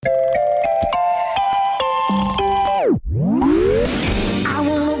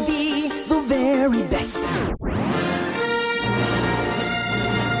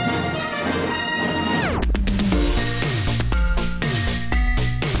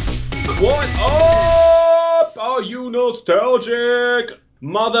What up? Are you nostalgic?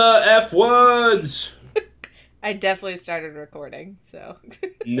 Mother F words. I definitely started recording, so.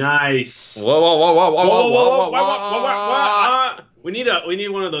 Nice. Whoa. We need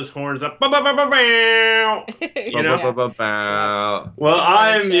one of those horns up. You know? Yeah. Well, Good morning,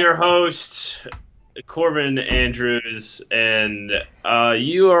 I'm show. your host, Corbin Andrews, and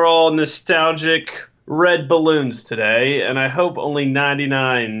you are all nostalgic red balloons today, and I hope only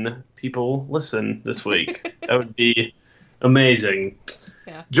 99 people listen this week. That would be amazing.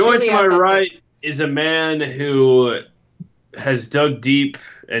 Yeah. Joined to my Truly right authentic. is a man who has dug deep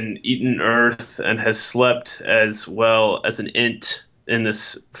and eaten earth and has slept as well as an int in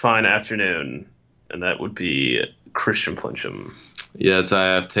this fine afternoon, and that would be Christian Flincham. Yes, I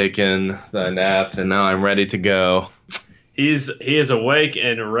have taken the nap, and now I'm ready to go. He is awake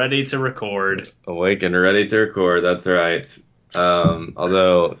and ready to record. Awake and ready to record, that's right.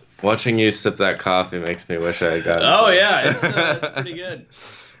 Although, watching you sip that coffee makes me wish I had gotten Oh some. yeah, it's pretty good.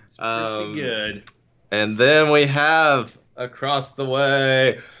 It's pretty good. And then we have, across the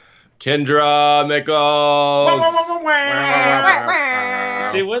way, Kendra Mickles.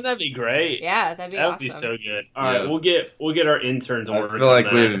 See, wouldn't that be great? Yeah, that'd be That awesome. would be so good. All right, Yeah. we'll get our intern to I work. feel like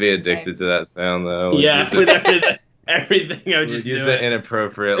on we that. would be addicted to that sound, though. We'd Yeah, use with it, everything I would we'd just use do it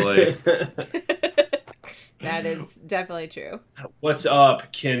inappropriately. That is definitely true. What's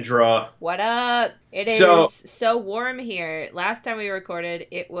up, Kendra? What up? It is So- so warm here. Last time we recorded,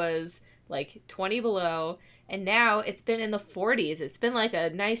 it was like 20 below, and now it's been in the 40s. It's been like a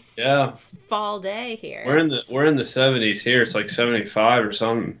nice Yeah. fall day here. We're in the 70s here. It's like 75 or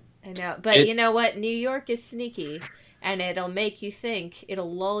something. I know, but you know what? New York is sneaky, and it'll make you think.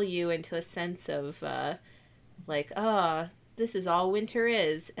 It'll lull you into a sense of, this is all winter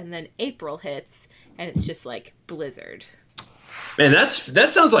is, and then April hits, and it's just like blizzard. Man, that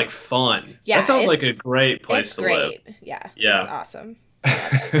sounds like fun. Yeah, that sounds like a it's- great place It's to great. Yeah. Yeah. It's awesome.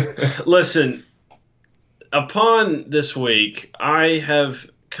 live. Listen, upon this week, I have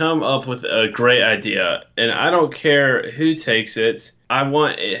come up with a great idea, and I don't care who takes it. I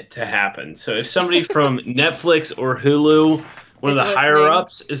want it to happen. So if somebody from Netflix or Hulu, one of Is the listening. higher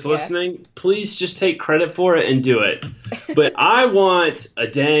ups, is Yeah. listening, please just take credit for it and do it. But I want a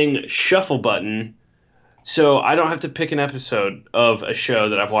dang shuffle button so I don't have to pick an episode of a show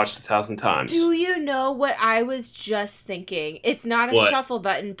that I've watched 1,000 times. Do you know what I was just thinking? It's not a What? shuffle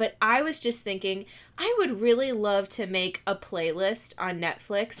button, but I was just thinking I would really love to make a playlist on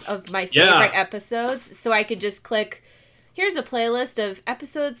Netflix of my Yeah. favorite episodes, so I could just click, here's a playlist of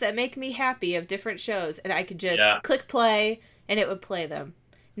episodes that make me happy of different shows, and I could just Yeah. click play, and it would play them.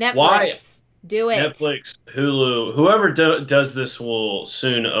 Netflix, Why? do it. Netflix, Hulu, whoever does this will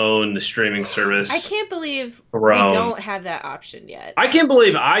soon own the streaming service. I can't believe Throne. we don't have that option yet. I can't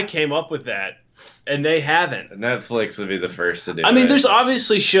believe I came up with that, and they haven't. Netflix would be the first to do I mean, it. there's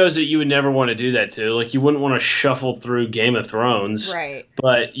obviously shows that you would never want to do that to. Like, you wouldn't want to shuffle through Game of Thrones. Right.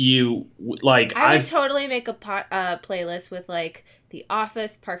 But you, like, I would totally make a playlist with, like, The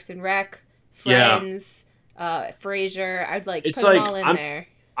Office, Parks and Rec, Friends, Frasier. I'd, like, It's put them like, all in there.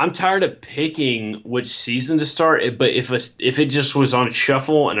 I'm tired of picking which season to start. But if it just was on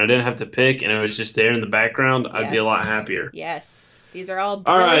shuffle and I didn't have to pick and it was just there in the background, I'd be a lot Yes. happier. Yes. These are all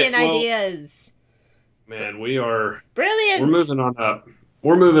All right, brilliant well- ideas. Man, we're Brilliant! moving on up.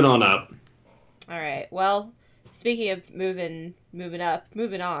 We're moving on up. All right. Well, speaking of moving up,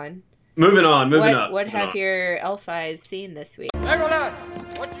 moving on. Moving on. What moving have on. your elf eyes seen this week? Legolas,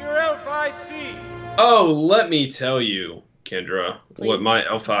 what do your elf eyes see? Oh, let me tell you, Kendra, what Please. my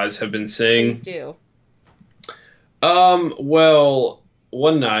elf eyes have been seeing. Please do. Well,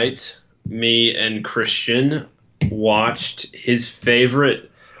 one night, me and Christian watched his favorite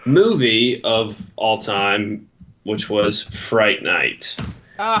movie of all time, which was Fright Night.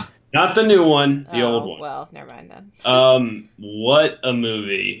 Ah, Not the new one, the old one. Well, never mind then. What a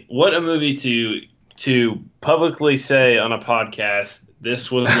movie! What a movie to publicly say on a podcast.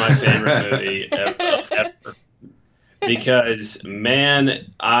 This was my favorite movie ever. Because,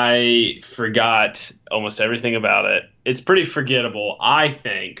 man, I forgot almost everything about it. It's pretty forgettable, I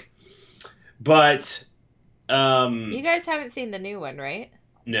think. But, You guys haven't seen the new one, right?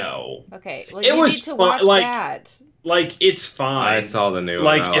 no. Okay. Well, It you was need to fun- watch like- that. Like, it's fine. I saw the new one.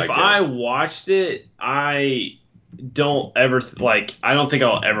 Like, I if liked I it. watched it, I don't ever, I don't think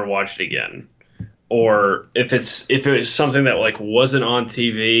I'll ever watch it again. Or if it was something that, like, wasn't on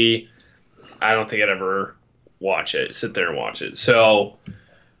TV, I don't think I'd ever sit there and watch it. So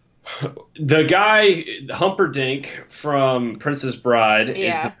the guy Humperdinck from Princess Bride is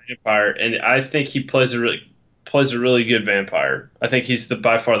Yeah. the vampire, and I think he plays plays a really good vampire. I think he's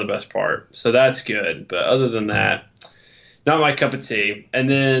by far the best part. So that's good. But other than that, not my cup of tea. And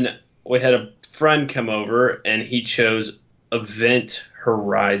then we had a friend come over, and he chose Event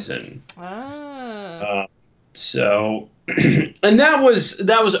Horizon. So, and that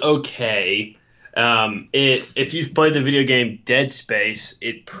was okay. If you've played the video game Dead Space,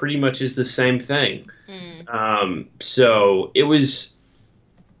 it pretty much is the same thing. So it was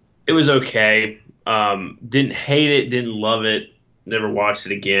okay. Didn't hate it, didn't love it, never watched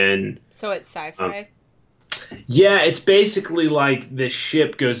it again. So it's sci-fi? Yeah, it's basically like the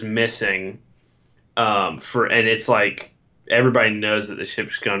ship goes missing, and it's like everybody knows that the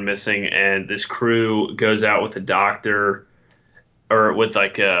ship's gone missing, and this crew goes out with a doctor, or with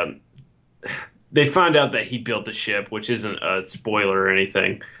like they find out that he built the ship, which isn't a spoiler or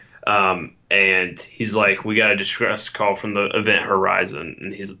anything. And he's like, we got a distress call from the Event Horizon,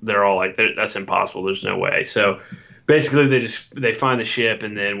 and they're all like, that's impossible. There's no way. So basically, they find the ship,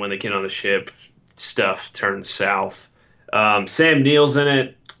 and then when they get on the ship, stuff turns south. Sam Neill's in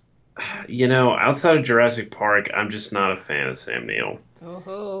it. Outside of Jurassic Park, I'm just not a fan of Sam Neill.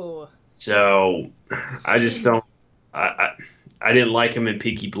 Oh. So I just don't. I didn't like him in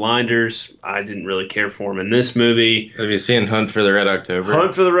Peaky Blinders. I didn't really care for him in this movie. Have you seen Hunt for the Red October?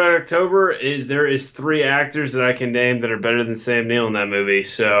 Hunt for the Red October there is 3 actors that I can name that are better than Sam Neill in that movie.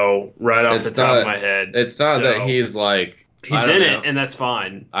 So right off the top of my head, it's not that he's like he's in it, and that's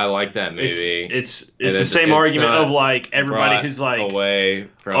fine. I like that movie. It's the same argument of like everybody who's like away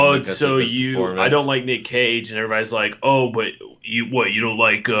from. I don't like Nick Cage, and everybody's like, oh, but you don't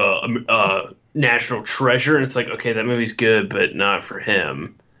like National Treasure, and it's like, okay, that movie's good, but not for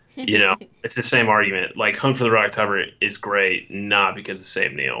him. It's the same argument. Like Hunt for the Red October is great, not because of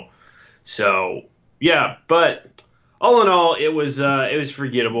Sam Neill. So yeah, but all in all, it was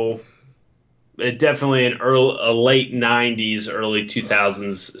forgettable. It definitely a late '90s, early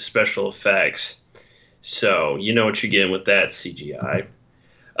 2000s special effects. So you know what you're getting with that CGI.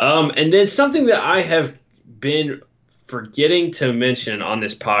 And then something that I have been forgetting to mention on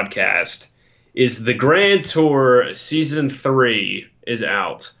this podcast is the Grand Tour Season 3 is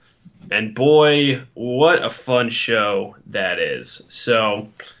out. And boy, what a fun show that is. So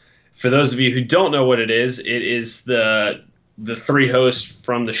for those of you who don't know what it is the 3 hosts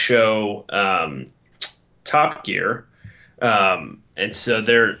from the show Top Gear. And so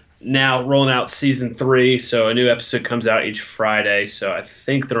they're now rolling out Season 3. So a new episode comes out each Friday. So I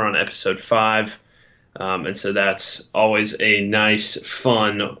think they're on episode 5. And so that's always a nice,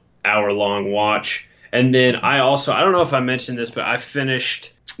 fun hour-long watch. And then I don't know if I mentioned this, but I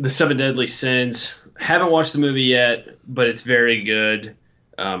finished The 7 Deadly Sins. Haven't watched the movie yet, but it's very good.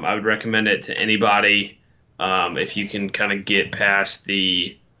 I would recommend it to anybody if you can kind of get past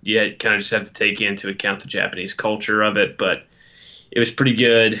kind of just have to take into account the Japanese culture of it. But it was pretty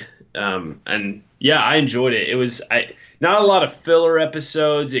good. And yeah, I enjoyed it. It was not a lot of filler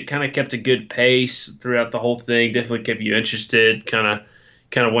episodes. It kind of kept a good pace throughout the whole thing. Definitely kept you interested. Kind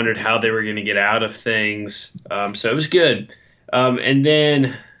of wondered how they were going to get out of things. So it was good. And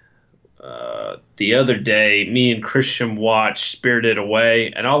then the other day, me and Christian watched Spirited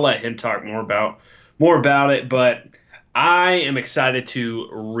Away, and I'll let him talk more about it. But I am excited to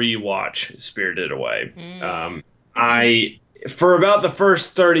rewatch Spirited Away. For about the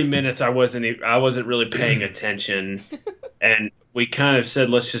first 30 minutes, I wasn't really paying attention, and we kind of said,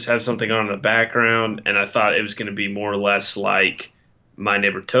 let's just have something on in the background, and I thought it was going to be more or less like My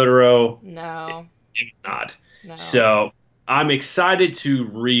Neighbor Totoro. No. It was not. No. So I'm excited to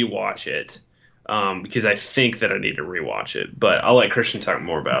rewatch it because I think that I need to rewatch it, but I'll let Christian talk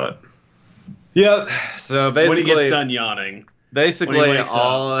more about it. Yep. So basically, when he gets done yawning. Basically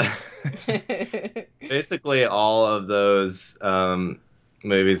all of those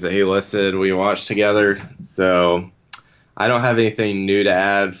movies that he listed we watched together. So I don't have anything new to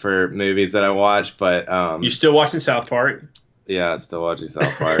add for movies that I watched, but you're still watching South Park? Yeah, still watching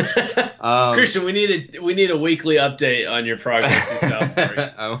South Park. Christian, we need a weekly update on your progress in South Park.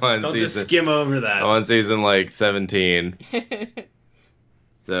 Just skim over that. I'm on season 17.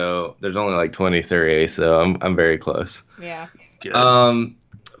 So there's only 23, so I'm very close. Yeah. Good.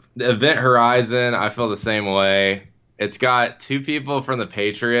 The Event Horizon, I feel the same way. It's got 2 people from The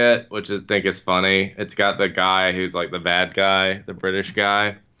Patriot, which I think is funny. It's got the guy who's the bad guy, the British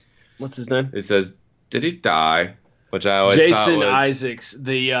guy. What's his name? Who says, "Did he die?" Which I always Jason thought was... Isaacs,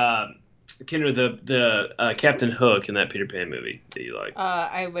 the Captain Hook in that Peter Pan movie that you like.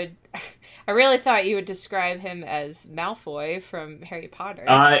 I really thought you would describe him as Malfoy from Harry Potter.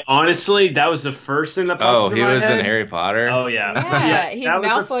 Honestly, that was the first thing that popped into my head. Oh, he was in Harry Potter? Oh, yeah. Yeah, he's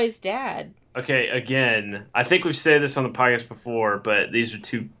Malfoy's dad. Okay, again, I think we've said this on the podcast before, but these are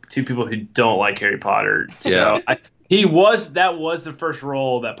two people who don't like Harry Potter. So Yeah. that was the first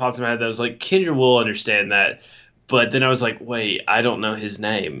role that popped in my head that was like, Kendra will understand that. But then I was like, wait, I don't know his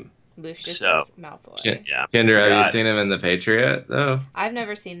name. Lucius So, Malfoy. Yeah. Kendra, have you forgot. seen him in The Patriot though? I've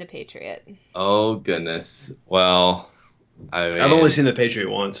never seen The Patriot. Oh goodness. Well, I mean, I've only seen The Patriot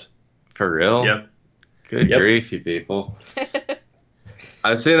once. for real. Yeah. Good Yep. grief, you people.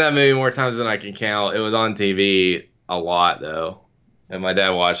 I've seen that movie more times than I can count. It was on TV a lot though, and my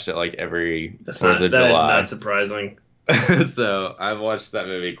dad watched it like every That's 4th not, of that is July. not surprising. So I've watched that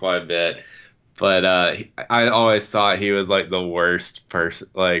movie quite a bit. But I always thought he was like the worst person.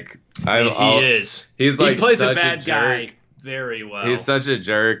 Like He is. He's He like plays such a bad guy jerk. very well. He's such a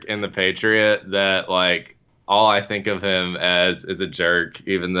jerk in The Patriot that like all I think of him as is a jerk.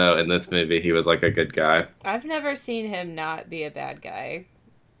 Even though in this movie he was like a good guy. I've never seen him not be a bad guy.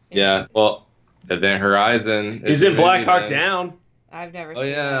 Yeah. Well, Event Horizon. He's is in the Black movie Hawk then. Down. I've never Oh, seen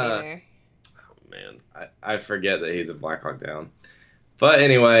yeah. that either. Oh, man. I forget that he's in Black Hawk Down. But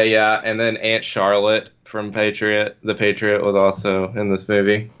anyway, yeah, and then Aunt Charlotte from Patriot. The Patriot was also in this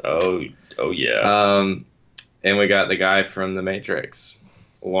movie. Oh yeah. And we got the guy from The Matrix,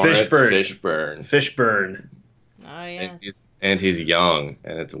 Lawrence Fishburne. Oh Fishburne. yes. And he's young,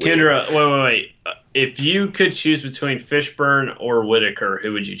 and it's weird. Kendra, wait. If you could choose between Fishburne or Whitaker,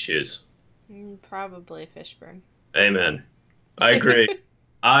 who would you choose? Probably Fishburne. Amen. I agree.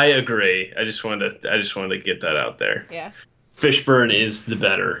 I agree. I just wanted to get that out there. Yeah. Fishburne is the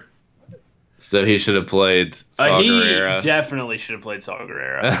better. So he should have played Saw He Gerrera. definitely should have played Saw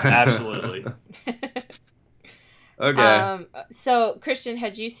Gerrera. Absolutely. Okay. So Christian,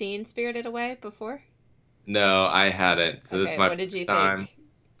 had you seen Spirited Away before? No, I hadn't. So this Okay, is my what did you first time. think?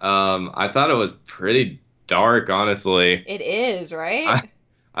 I thought it was pretty dark, honestly. It is, right?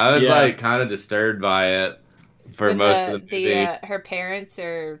 I was Yeah. like kind of disturbed by it for When most of the movie. her parents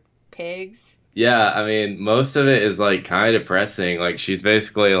are pigs. Yeah, I mean, most of it is like kind of depressing. Like she's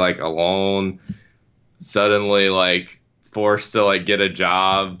basically like alone, suddenly like forced to like get a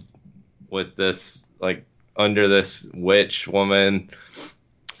job with this like under this witch woman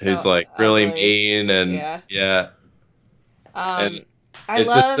who's So like really ugly. mean and Yeah. And I it's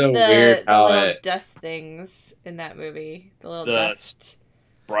love just so the weird how little it- dust things in that movie. The little The dust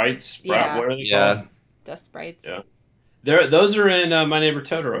Sprites? Yeah. What are they Yeah. called? dust sprites. Yeah. Those are in My Neighbor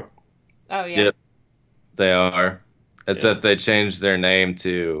Totoro. Oh yeah. Yep. They are. Except Yeah. they changed their name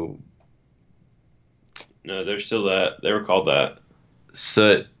to No, they're still that. They were called that.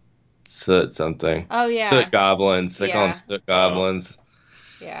 Soot something. Oh yeah. Soot goblins. They call Yeah. them soot goblins.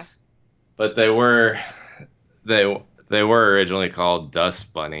 Yeah. But they were originally called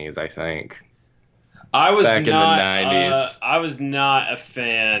dust bunnies, I think. I was Back in the not 90s. I was not a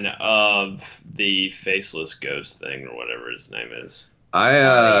fan of the faceless ghost thing or whatever his name is. I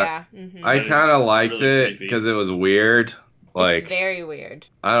Oh yeah. Mm-hmm. I That is kind of liked really it creepy. because it was weird. It's Like very weird.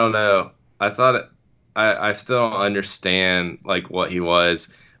 I don't know. I thought I still don't understand like what he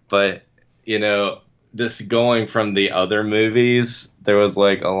was, but you know, just going from the other movies, there was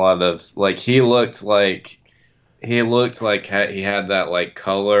like a lot of like he looked like he had that like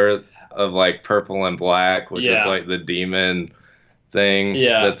color of like purple and black, which is Yeah. like the demon thing.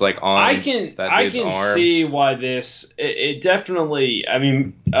 Yeah. That's like on I can that dude's arm. see why it definitely. I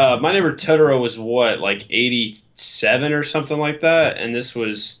mean, My Neighbor Totoro was what, like 87 or something like that, and this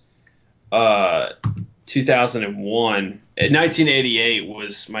was 2001. 1988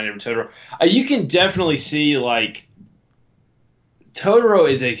 was My Neighbor Totoro. You can definitely see like Totoro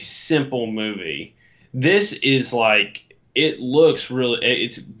is a simple movie. This is like it looks really.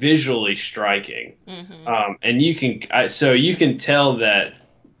 It's visually striking. Mm-hmm. And you can tell that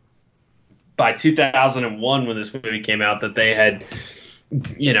by 2001 when this movie came out that they had,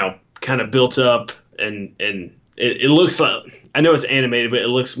 kind of built up and it looks like, I know it's animated, but it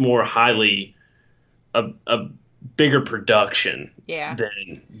looks more highly a bigger production Yeah.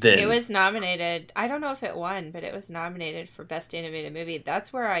 than It was nominated. I don't know if it won, but it was nominated for Best Animated Movie.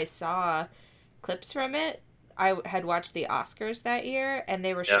 That's where I saw clips from it. I had watched the Oscars that year, and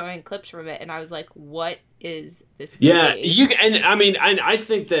they were Yeah. showing clips from it, and I was like, "What is this movie?" Yeah, I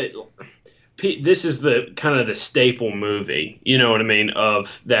think that this is the kind of the staple movie. You know what I mean of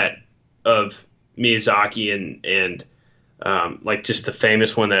Miyazaki and like just the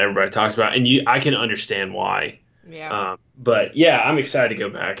famous one that everybody talks about, and I can understand why. Yeah. But yeah, I'm excited to go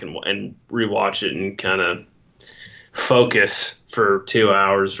back and rewatch it and kind of focus for 2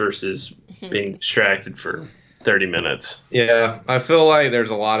 hours versus being distracted for 30 minutes. Yeah, I feel like there's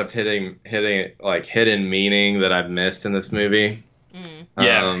a lot of hidden meaning that I've missed in this movie. Mm.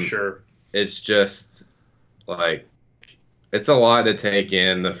 Yeah, for sure. it's just like it's a lot to take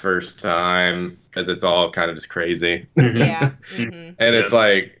in the first time because it's all kind of just crazy. Yeah. Mm-hmm. And it's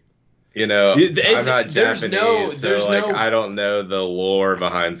like, I'm not there's Japanese, so like no I don't know the lore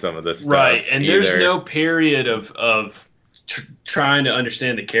behind some of this stuff. right, and either. there's no period of trying to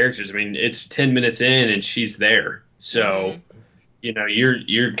understand the characters. I mean, it's 10 minutes in and she's there, so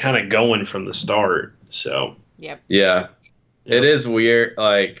you're kind of going from the start. So Yep. Yeah, it is weird.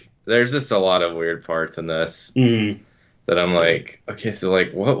 Like, there's just a lot of weird parts in this that I'm like, okay, so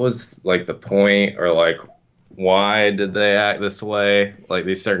like, what was like the point, or like, why did they act this way? Like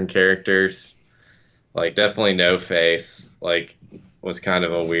these certain characters, like definitely No Face, like was kind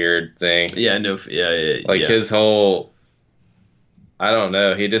of a weird thing. Yeah, Like his whole, I don't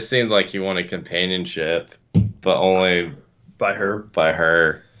know. He just seemed like he wanted companionship, but only by her. By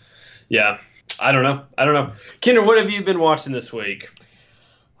her. Yeah, I don't know. Kinder, what have you been watching this week?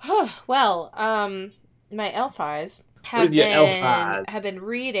 Well, my elf eyes have been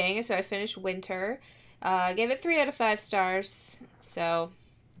reading. So I finished Winter. Gave it 3 out of 5 stars. So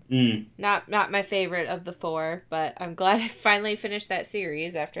not my favorite of the 4, but I'm glad I finally finished that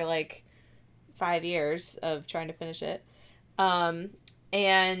series after like 5 years of trying to finish it. And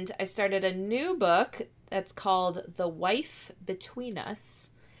I started a new book that's called The Wife Between Us,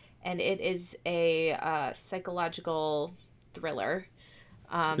 and it is a psychological thriller.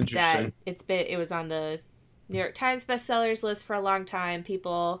 That it was on the New York Times bestsellers list for a long time.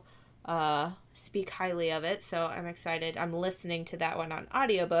 People speak highly of it, so I'm excited. I'm listening to that one on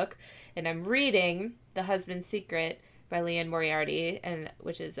audiobook, and I'm reading The Husband's Secret by Liane Moriarty,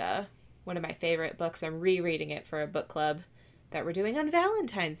 which is one of my favorite books. I'm rereading it for a book club that we're doing on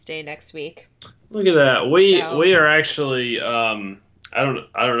Valentine's Day next week. Look at that. We are actually I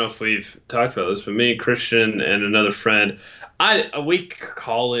don't know if we've talked about this, but me and Christian and another friend, we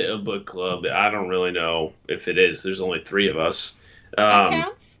call it a book club. I don't really know if it is. There's only 3 of us. That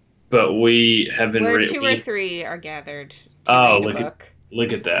counts. But we have been where 2 or 3 are gathered to read a book.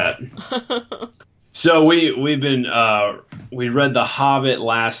 Look at that. So we've been we read The Hobbit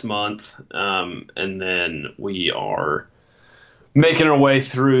last month, and then we are making our way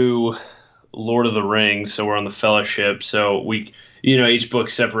through Lord of the Rings. So we're on the Fellowship. So we, each book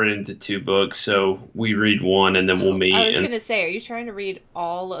separated into 2 books. So we read one and then we'll meet. I was going to say, are you trying to read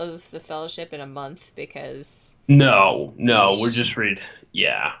all of the Fellowship in a month? Because no, we'll just read.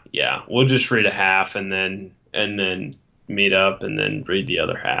 Yeah. We'll just read a half and then meet up and then read the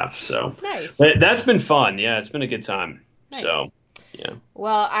other half. So nice. That's been fun. Yeah, it's been a good time. Nice. So yeah.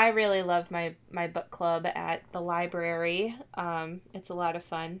 Well, I really love my book club at the library. It's a lot of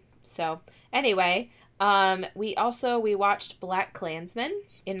fun. So anyway, we watched Black Klansman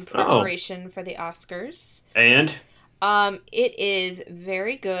in preparation for the Oscars. And it is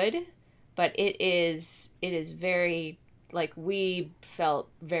very good, but it is very, like, we felt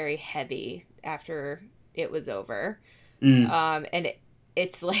very heavy after it was over. And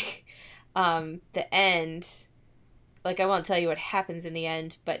it's like the end. Like, I won't tell you what happens in the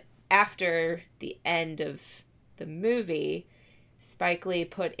end, but after the end of the movie, Spike Lee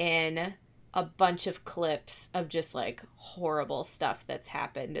put in a bunch of clips of just, like, horrible stuff that's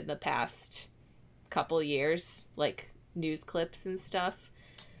happened in the past couple years, like news clips and stuff.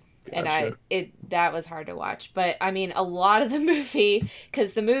 Gotcha. And that was hard to watch. But, I mean, a lot of the movie,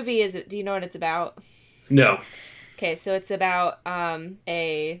 because the movie is, do you know what it's about? No. Okay, so it's about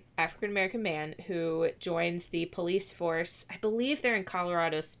a African-American man who joins the police force. I believe they're in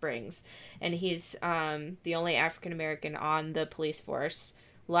Colorado Springs, and he's the only African-American on the police force.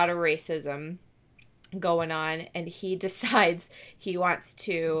 A lot of racism going on, and he decides he wants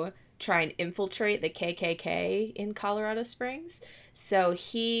to try and infiltrate the KKK in Colorado Springs. So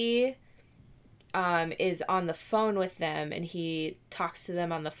he is on the phone with them, and he talks to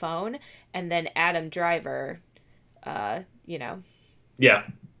them on the phone, and then Adam Driver, yeah,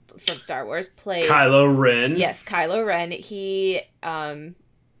 from Star Wars, plays Kylo Ren. Yes, Kylo Ren. He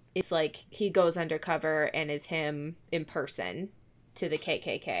is like, he goes undercover and is him in person to the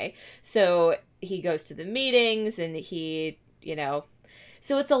KKK. So he goes to the meetings and he,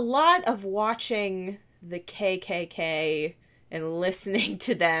 so it's a lot of watching the KKK and listening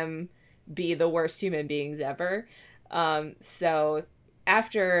to them be the worst human beings ever. So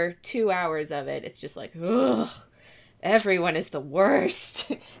after 2 hours of it, it's just like, ugh. Everyone is the worst.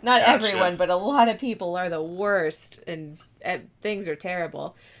 Not Gotcha. Everyone, but a lot of people are the worst, and things are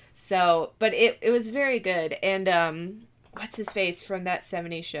terrible. So, but it was very good. And what's his face from That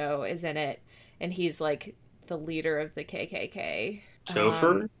 70s Show is in it, and he's like the leader of the KKK.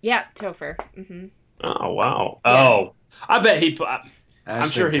 Topher? Yeah, Topher. Mm-hmm. Oh, wow. Yeah. Oh, I bet I'm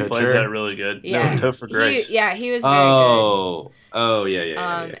sure he plays that really good. Yeah. No, Topher Grace. He was very good. Oh,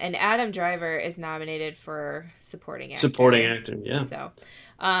 yeah. And Adam Driver is nominated for supporting actor. Supporting actor, yeah.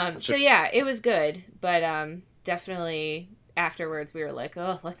 So yeah, it was good, but definitely afterwards we were like,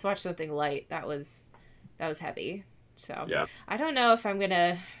 oh, let's watch something light. That was heavy. So yeah. I don't know if I'm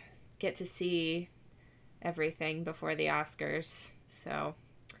gonna get to see everything before the Oscars. So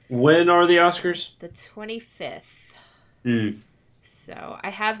when are the Oscars? The 25th. Mm. So I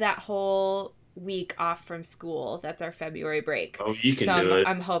have that whole week off from school. That's our February break. Oh, you can do it.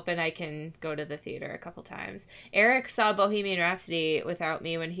 I'm hoping I can go to the theater a couple times. Eric saw Bohemian Rhapsody without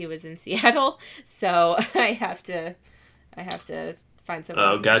me when he was in Seattle, so I have to find someone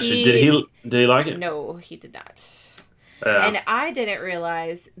else. Oh, gotcha. Did he like it? No, he did not. And I didn't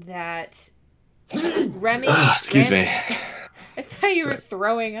realize that Rami... excuse me. I thought you were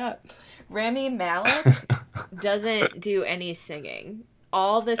throwing up. Rami Malek doesn't do any singing.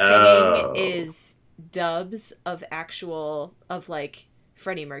 All the singing is dubs of like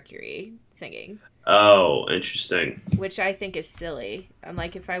Freddie Mercury singing. Oh, interesting. Which I think is silly. I'm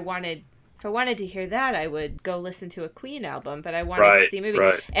like, if I wanted to hear that, I would go listen to a Queen album, but I wanted to see a movie.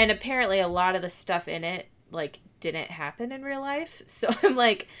 Right. And apparently a lot of the stuff in it like didn't happen in real life. So I'm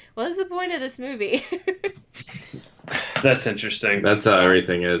like, what's the point of this movie? That's interesting. That's how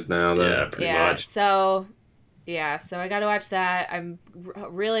everything is now, though. Yeah, pretty much. So I got to watch that. I'm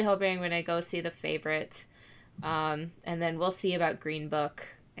really hoping I'm going to go see The Favorite. And then we'll see about Green Book.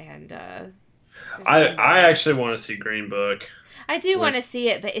 And I actually want to see Green Book. I do want to see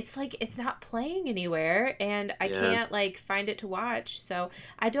it, but it's like it's not playing anywhere, and I can't like find it to watch. So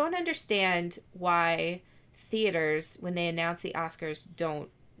I don't understand why theaters, when they announce the Oscars, don't.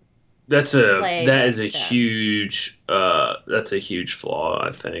 That's a huge flaw,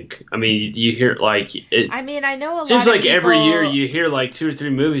 I think. I mean, you hear like it. I mean, I know a lot. Seems of like people, every year you hear like 2 or 3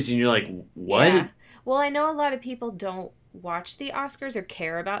 movies, and you're like, what? Yeah. Well, I know a lot of people don't watch the Oscars or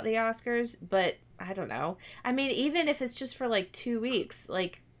care about the Oscars, but I don't know. I mean, even if it's just for like 2 weeks,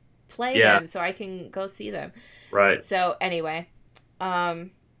 like play them so I can go see them. Right. So anyway, I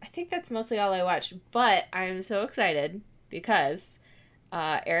think that's mostly all I watched, but I'm so excited because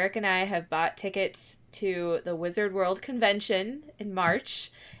Eric and I have bought tickets to the Wizard World Convention in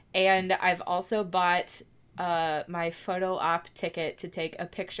March, and I've also bought my photo op ticket to take a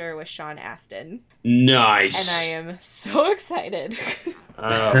picture with Sean Astin. Nice. And I am so excited.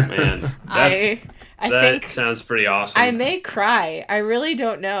 Oh man, I think sounds pretty awesome. I may cry. I really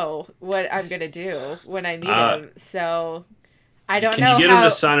don't know what I'm gonna do when I meet him. So I don't know. Can you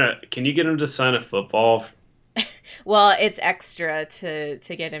get him to sign a football? Well, it's extra to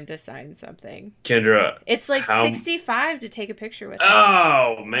get him to sign something. Kendra, it's like $65 to take a picture with him.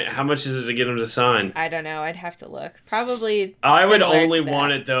 Oh man, how much is it to get him to sign? I don't know. I'd have to look. Probably. I would only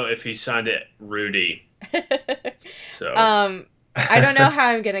want it though if he signed it Rudy. So. I don't know how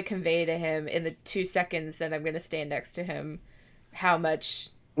I'm gonna convey to him in the 2 seconds that I'm gonna stand next to him how much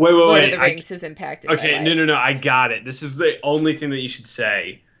Lord of the Rings has impacted. Okay, my life. No, I got it. This is the only thing that you should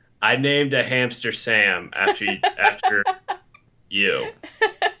say. I named a hamster Sam after you.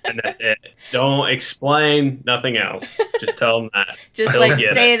 And that's it. Don't explain, nothing else. Just tell him that. Just like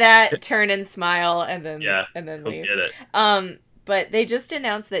say that, turn and smile, and then leave. Get it. But they just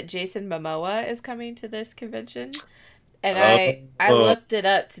announced that Jason Momoa is coming to this convention. And I looked it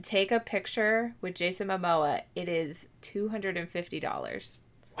up. To take a picture with Jason Momoa, it is $250.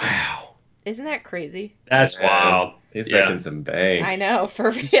 Wow. Isn't that crazy? That's wild. He's making some bang. I know,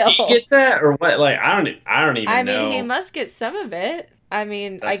 for real. Does he get that or what? Like I don't even know. I mean, he must get some of it. I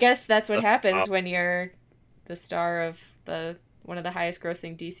mean, I guess that's what happens when you're the star of one of the highest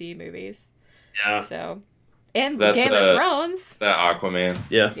grossing DC movies. Yeah. So, and Game of Thrones. Is that Aquaman?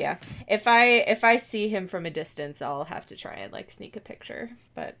 Yeah. Yeah. If I see him from a distance, I'll have to try and like sneak a picture.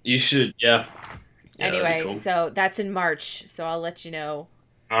 But you should, yeah. Anyway, cool. So that's in March. So I'll let you know.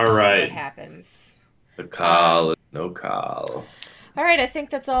 All right. What happens? The call is no call. All right, I think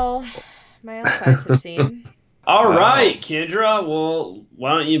that's all my alphas have seen. All right, Kendra. Well,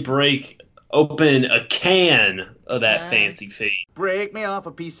 why don't you break open a can of that fancy feast? Break me off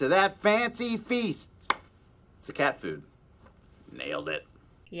a piece of that fancy feast. It's a cat food. Nailed it.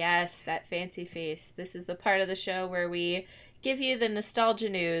 Yes, that fancy feast. This is the part of the show where we give you the nostalgia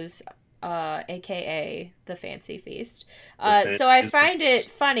news, aka the fancy feast. So I find it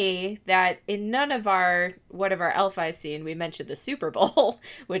funny that in none of our whatever elf I've seen, we mentioned the Super Bowl,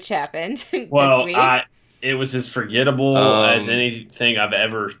 which happened this week. It was as forgettable as anything I've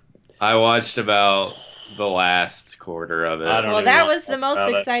ever. I watched about the last quarter of it. Well, that was the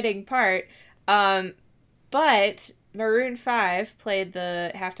most exciting part. But Maroon 5 played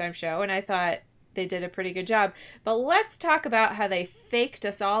the halftime show, and I thought they did a pretty good job. But let's talk about how they faked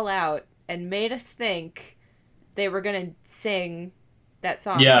us all out and made us think they were going to sing that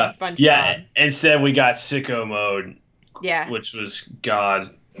song from SpongeBob. Yeah, instead we got Sicko Mode. Yeah. Which was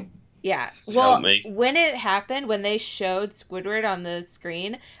God. Yeah. Well, when it happened, when they showed Squidward on the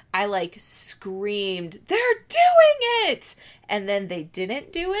screen, I like screamed, "They're doing it!" And then they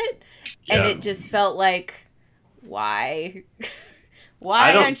didn't do it. Yeah. And it just felt like, why?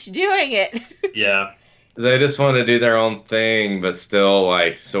 Why aren't you doing it? Yeah. They just want to do their own thing, but still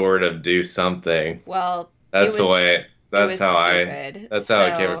like sort of do something. Well, that's the way. That's how stupid. That's how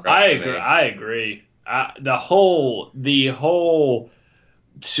it came across. I agree. The whole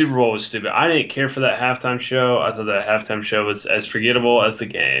Super Bowl was stupid. I didn't care for that halftime show. I thought that halftime show was as forgettable as the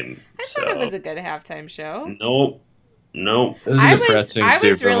game. I thought it was a good halftime show. Nope. It was a depressing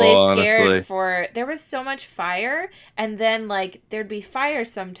Super Bowl, I was really scared honestly. There was so much fire, and then like there'd be fire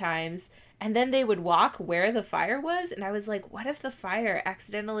sometimes, and then they would walk where the fire was, and I was like, what if the fire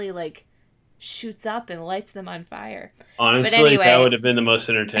accidentally like shoots up and lights them on fire? Honestly, anyway, that would have been the most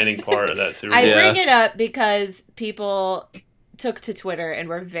entertaining part of that Super Bowl. I bring it up because people took to Twitter and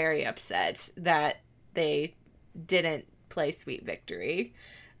were very upset that they didn't play Sweet Victory.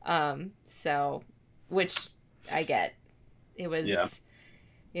 So, which I get. It was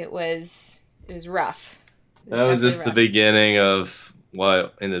rough. It was that was just the beginning of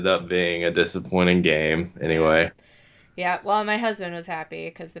what ended up being a disappointing game anyway. Yeah, well, my husband was happy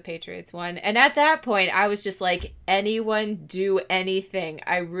because the Patriots won. And at that point, I was just like, anyone do anything.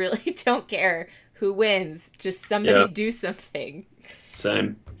 I really don't care who wins. Just somebody do something.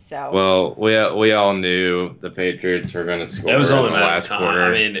 Same. So. Well, we all knew the Patriots were going to score. It was only in the last quarter.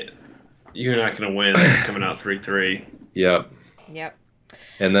 I mean, you're not going to win coming out 3-3. Yep.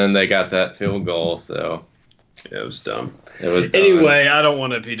 And then they got that field goal, so. Yeah, it was dumb. It was dumb. Anyway, I don't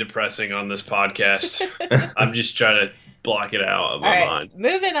want to be depressing on this podcast. I'm just trying to block it out of my mind.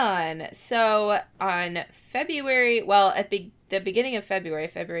 Moving on. So on February, at the beginning of February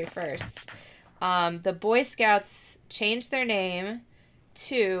 1st, the Boy Scouts changed their name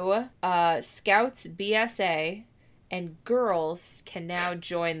to Scouts BSA, and girls can now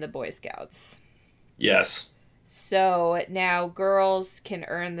join the Boy Scouts. Yes. So now girls can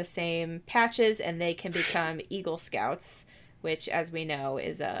earn the same patches and they can become Eagle Scouts, which, as we know,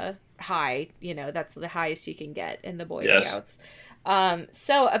 is a high, that's the highest you can get in the Boy Scouts.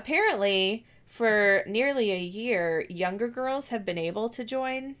 So apparently for nearly a year, younger girls have been able to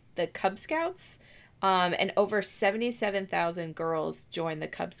join the Cub Scouts, and over 77,000 girls join the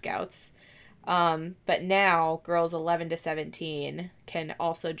Cub Scouts. But now girls 11 to 17 can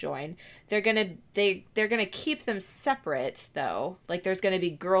also join. They're gonna keep them separate though. Like there's gonna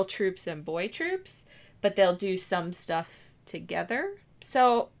be girl troops and boy troops, but they'll do some stuff together.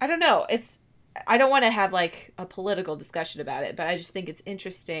 So I don't know. I don't want to have like a political discussion about it, but I just think it's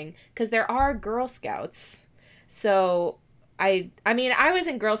interesting because there are Girl Scouts. So I mean, I was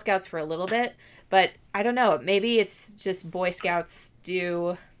in Girl Scouts for a little bit, but I don't know. Maybe it's just Boy Scouts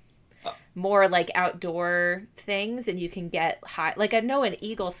do more like outdoor things and you can get high. Like I know an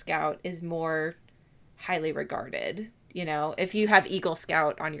Eagle Scout is more highly regarded. If you have Eagle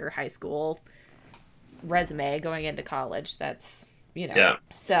Scout on your high school resume going into college, that's, Yeah.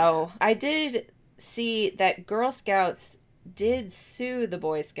 So I did see that Girl Scouts did sue the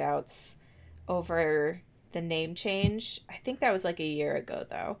Boy Scouts over the name change. I think that was like a year ago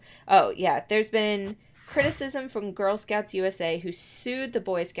though. Oh yeah, there's been criticism from Girl Scouts USA, who sued the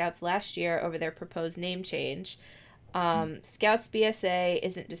Boy Scouts last year over their proposed name change. Scouts BSA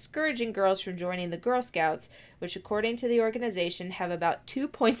isn't discouraging girls from joining the Girl Scouts, which according to the organization have about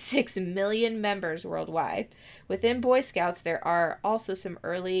 2.6 million members worldwide. Within Boy Scouts, there are also some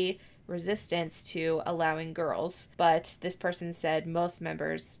early resistance to allowing girls, but this person said most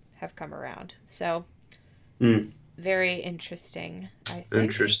members have come around. So, very interesting, I think.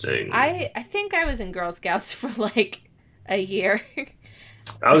 Interesting. I think I was in Girl Scouts for like a year.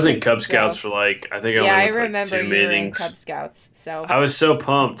 I was in Cub Scouts for like, I think I only went to like 2 meetings. Were in Cub Scouts, so. I was so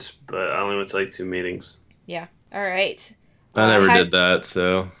pumped, but I only went to like 2 meetings. Yeah. All right. I never did that,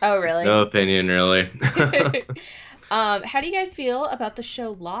 so. Oh, really? No opinion, really. How do you guys feel about the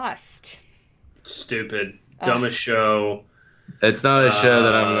show Lost? Stupid. Dumbest show. It's not a show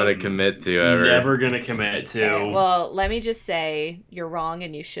that I'm going to commit to ever. Never going to commit to. Okay, well, let me just say you're wrong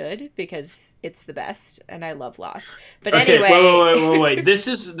and you should, because it's the best and I love Lost. But okay, anyway. wait. This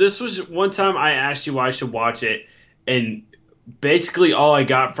was one time I asked you why I should watch it, and basically all I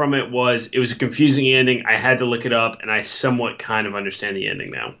got from it was a confusing ending. I had to look it up, and I somewhat kind of understand the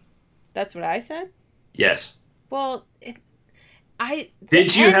ending now. That's what I said? Yes. Well,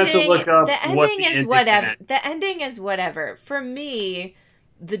 Did you have to look up the what ending the is ending whatever. meant? The ending is whatever. For me,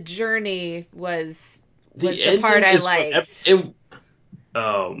 the journey was the ending part I is liked.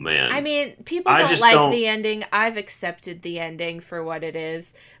 Oh man. I mean, people I don't just like don't- the ending. I've accepted the ending for what it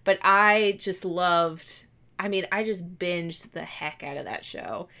is, but I just loved. I mean, I just binged the heck out of that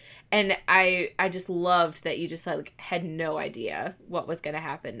show, and I just loved that you just like had no idea what was going to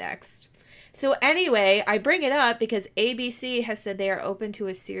happen next. So anyway, I bring it up because ABC has said they are open to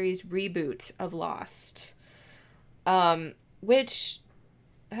a series reboot of Lost, which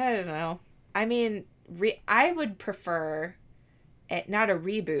I don't know. I mean, I would prefer not a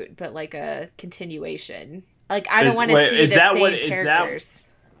reboot, but like a continuation. Like I don't want to see the same characters.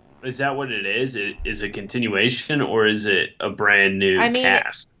 Is that what it is? It is a continuation, or is it a brand new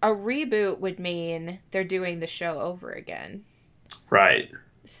cast? A reboot would mean they're doing the show over again. Right.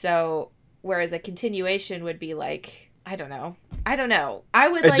 So, whereas a continuation would be like, I don't know. I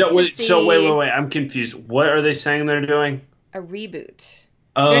would like to see... So, wait. I'm confused. What are they saying they're doing? A reboot.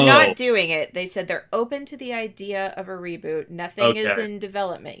 Oh. They're not doing it. They said they're open to the idea of a reboot. Nothing is in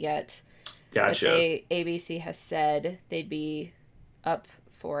development yet. Gotcha. But ABC has said they'd be up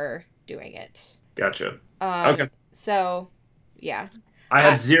for doing it. Gotcha. Okay. So, yeah. I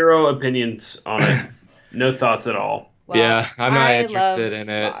have zero opinions on it. No thoughts at all. Well, yeah, I'm not interested in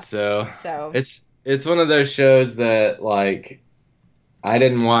it. Lost, so it's one of those shows that like I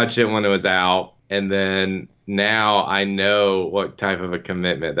didn't watch it when it was out, and then now I know what type of a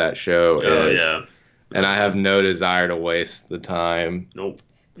commitment that show is. Yeah. And I have no desire to waste the time. Nope.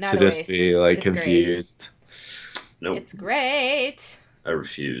 Not to just be like it's confused. Great. Nope. It's great. I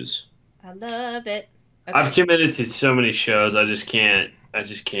refuse. I love it. Okay. I've committed to so many shows. I just can't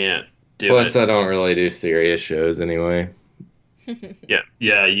do Plus, it. I don't really do serious shows anyway.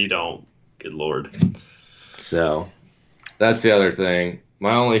 Yeah, you don't. Good Lord. So, that's the other thing.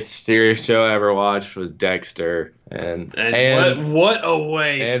 My only serious show I ever watched was Dexter, and what a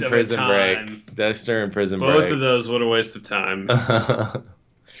waste and of Prison time. Break. Dexter and Prison Break. Both of those, what a waste of time.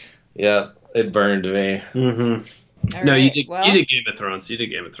 Yeah, it burned me. Mm-hmm. No, right, you did Game of Thrones. You did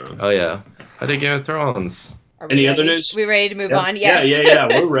Game of Thrones. Oh yeah, I did Game of Thrones. Any other news? We ready to move on? Yes. Yeah,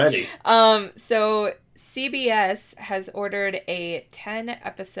 we're ready. So CBS has ordered a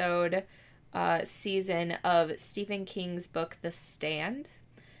 10-episode season of Stephen King's book, The Stand,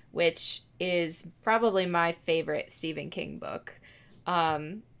 which is probably my favorite Stephen King book.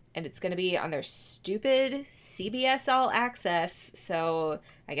 And it's going to be on their stupid CBS All Access, so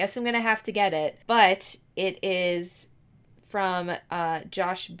I guess I'm going to have to get it. But it is from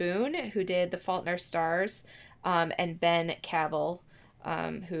Josh Boone, who did The Fault in Our Stars, and Ben Cavill,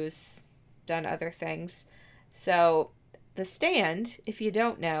 who's done other things. So The Stand, if you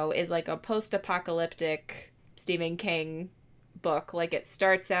don't know, is like a post-apocalyptic Stephen King book. Like it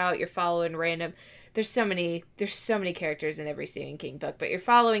starts out, you're following random... There's so many characters in every Stephen King book, but you're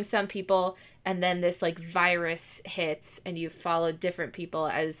following some people, and then this like virus hits, and you follow different people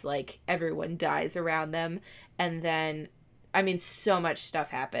as like everyone dies around them, and then I mean so much stuff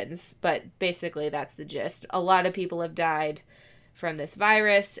happens, but basically that's the gist. A lot of people have died from this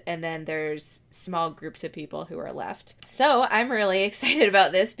virus, and then there's small groups of people who are left. So I'm really excited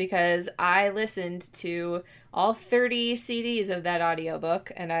about this because I listened to all 30 CDs of that audiobook,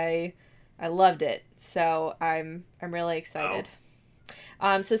 and I loved it. So I'm really excited.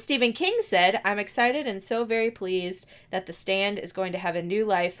 Wow. So Stephen King said, "I'm excited and so very pleased that The Stand is going to have a new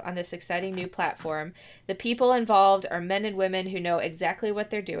life on this exciting new platform. The people involved are men and women who know exactly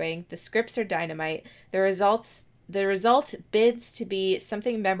what they're doing. The scripts are dynamite. The result bids to be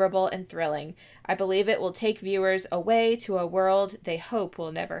something memorable and thrilling. I believe it will take viewers away to a world they hope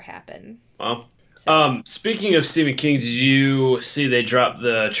will never happen." Well, speaking of Stephen King, did you see they dropped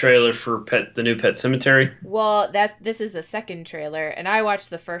the trailer for the new Pet Sematary? Well, this is the second trailer, and I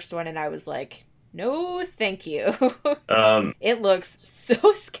watched the first one, and I was like, no, thank you. It looks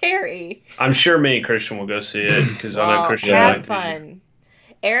so scary. I'm sure me and Christian will go see it because I know Christian have liked fun.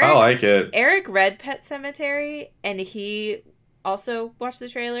 It. I like it. Eric read Pet Sematary, and he also watched the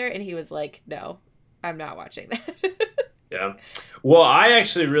trailer, and he was like, no, I'm not watching that. Yeah. Well, I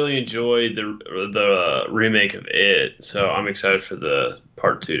actually really enjoyed the remake of it, so I'm excited for the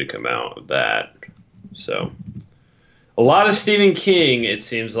part 2 to come out of that. So, a lot of Stephen King, it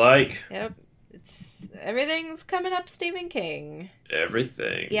seems like. Yep. Everything's coming up Stephen King.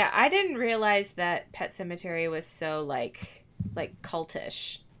 Everything. Yeah, I didn't realize that Pet Sematary was so like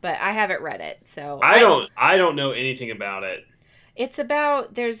cultish, but I haven't read it, so I don't know anything about it. It's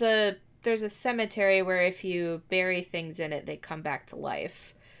about there's a cemetery where if you bury things in it, they come back to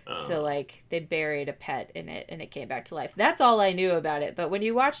life. So, like, they buried a pet in it and it came back to life. That's all I knew about it. But when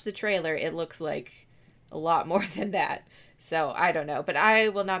you watch the trailer, it looks like a lot more than that. So, I don't know. But I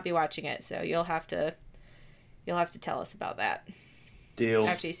will not be watching it. So, you'll have to tell us about that. Deal.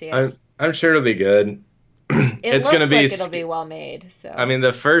 After you see it. I'm sure it'll be good. It's gonna be like it'll be well made. So I mean,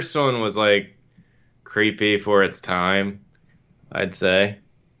 the first one was like creepy for its time, I'd say.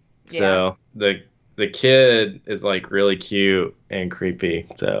 Yeah. So the kid is like really cute and creepy.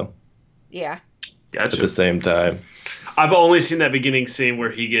 So yeah. Gotcha. At the same time. I've only seen that beginning scene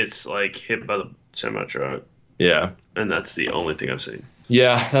where he gets like hit by the semi truck. Yeah. And that's the only thing I've seen.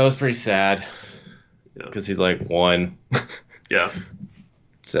 Yeah, that was pretty sad. Yeah. Because he's like 1. Yeah.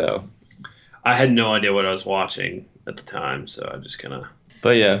 So I had no idea what I was watching at the time, so I just kind of.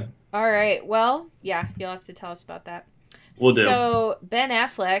 But yeah. All right. Well, yeah, you'll have to tell us about that. Will do. So Ben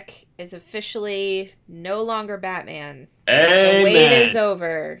Affleck is officially no longer Batman. Amen. The wait is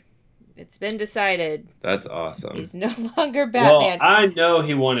over. It's been decided. That's awesome. He's no longer Batman. Well, I know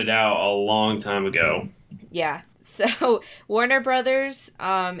he wanted out a long time ago. Yeah. So Warner Brothers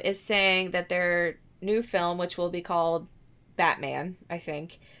is saying that their new film, which will be called Batman, I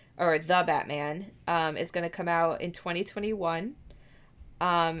think, or The Batman, is going to come out in 2021.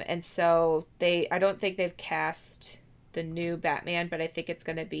 And so I don't think they've cast the new Batman, but I think it's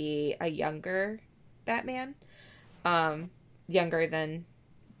going to be a younger Batman, younger than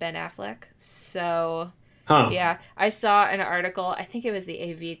Ben Affleck. So, yeah, I saw an article, I think it was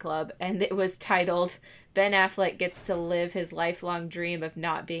the AV Club, and it was titled, Ben Affleck gets to live his lifelong dream of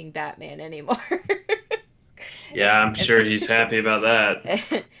not being Batman anymore. Yeah, I'm sure he's happy about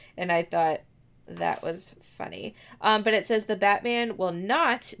that. And I thought that was funny. But it says the Batman will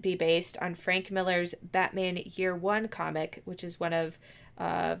not be based on Frank Miller's Batman Year One comic, which is one of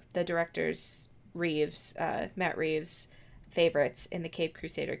the director's Matt Reeves' favorites in the Caped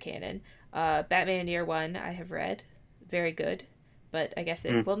Crusader canon. Batman Year One I have read. Very good. But I guess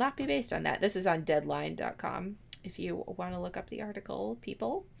it will not be based on that. This is on Deadline.com if you want to look up the article,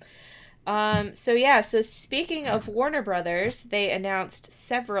 people. So speaking of Warner Brothers, they announced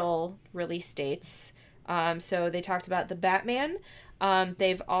several release dates. So they talked about the Batman.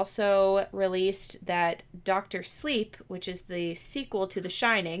 They've also released that Dr. Sleep, which is the sequel to The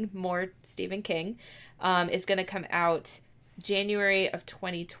Shining, more Stephen King, is going to come out January of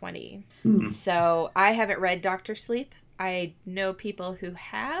 2020. So I haven't read Dr. Sleep. I know people who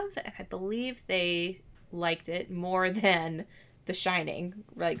have, and I believe they liked it more than The Shining,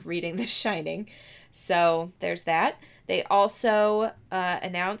 like reading The Shining. So there's that. They also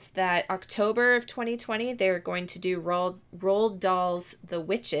announced that October of 2020, they're going to do Roald Dahl's The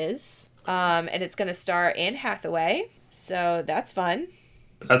Witches. And it's going to star Anne Hathaway. So that's fun.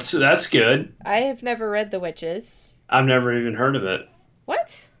 That's good. I have never read The Witches. I've never even heard of it.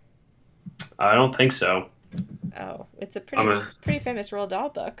 What? I don't think so. Oh, it's a pretty famous Roald Dahl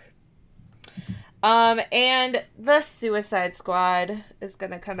book. And The Suicide Squad is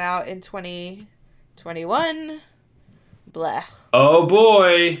going to come out in 2021. Blech. Oh,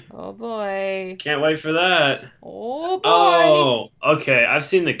 boy. Oh, boy. Can't wait for that. Oh, boy. Oh, okay. I've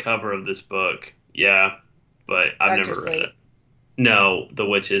seen the cover of this book. Yeah, but I've Dr. never Sleep. read it. No, The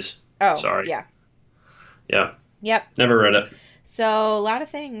Witches. Oh, sorry. Yeah. Yeah. Yep. Never read it. So, a lot of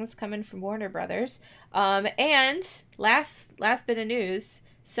things coming from Warner Brothers. And last bit of news,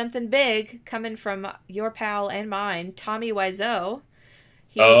 something big coming from your pal and mine, Tommy Wiseau.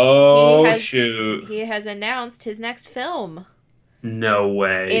 Shoot. He has announced his next film. No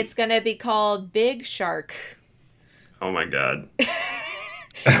way. It's going to be called Big Shark. Oh my god.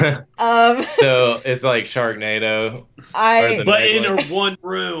 So it's like Sharknado. But in one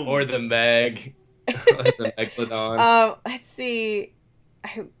room. Or the Meg. The Megalodon. Let's see.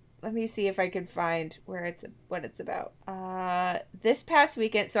 Let me see if I can find what it's about. This past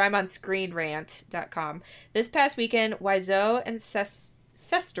weekend, so I'm on ScreenRant.com. This past weekend, Wiseau and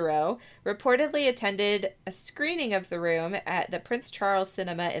Sestero reportedly attended a screening of The Room at the Prince Charles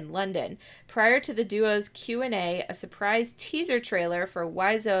Cinema in London. Prior to the duo's Q&A, a surprise teaser trailer for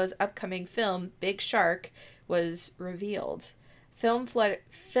Wiseau's upcoming film, Big Shark, was revealed.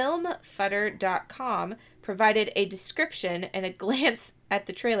 Filmflutter.com provided a description and a glance at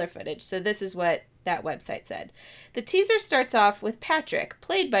the trailer footage. So this is what that website said. The teaser starts off with Patrick,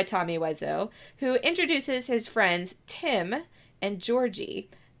 played by Tommy Wiseau, who introduces his friends Tim and Georgie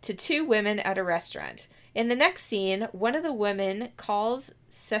to two women at a restaurant. In the next scene, one of the women calls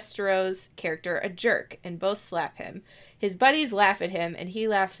Sestero's character a jerk, and both slap him. His buddies laugh at him, and he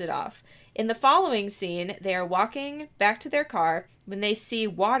laughs it off. In the following scene, they are walking back to their car when they see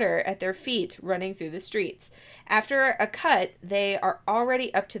water at their feet running through the streets. After a cut, they are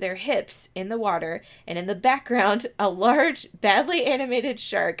already up to their hips in the water, and in the background, a large, badly animated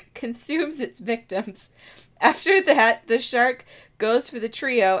shark consumes its victims. After that, the shark goes for the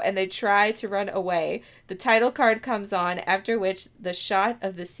trio and they try to run away. The title card comes on, after which the shot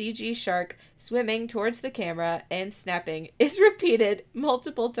of the CG shark swimming towards the camera and snapping is repeated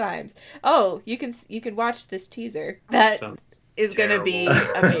multiple times. Oh, you can watch this teaser. That Sounds is going to be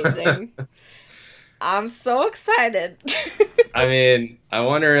terrible. amazing. I'm so excited. I mean, I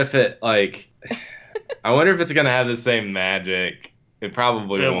wonder if it's gonna have the same magic. It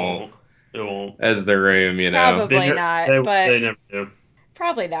probably It won't. won't. It won't. As The Room, you know. Probably They ne- not, they, but they never do.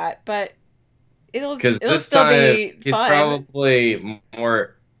 probably not, but it'll Because still this time be he's fun. probably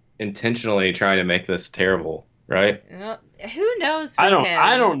more intentionally trying to make this terrible, right? Well, who knows with I don't. him?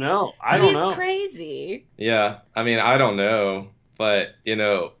 I don't know. I don't He's know. crazy. Yeah. I mean, I don't know, but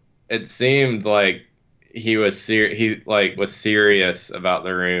it seemed like he was was serious about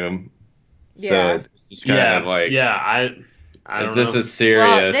The Room. So Yeah. it's just kind of like, I if don't this know. is serious.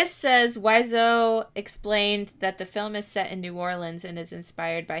 Well, this says Wiseau explained that the film is set in New Orleans and is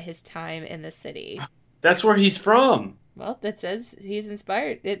inspired by his time in the city. That's where he's from. Well, that says he's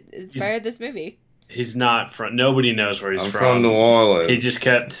inspired. It inspired this movie. He's not from. Nobody knows where he's I'm from New from. Orleans. He just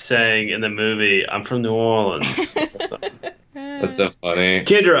kept saying in the movie, "I'm from New Orleans." That's so funny.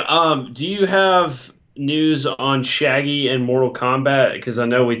 Kendra, do you have news on Shaggy and Mortal Kombat? Because I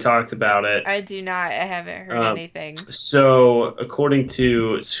know we talked about it. I do not. I haven't heard anything. So, according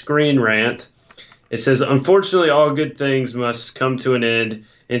to Screen Rant, it says, unfortunately, all good things must come to an end.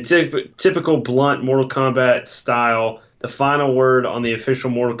 In typical blunt Mortal Kombat style, the final word on the official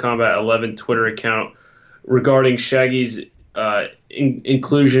Mortal Kombat 11 Twitter account regarding Shaggy's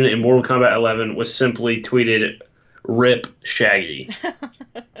inclusion in Mortal Kombat 11 was simply tweeted, "Rip Shaggy."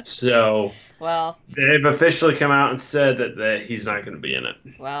 So, Well, they've officially come out and said that he's not going to be in it.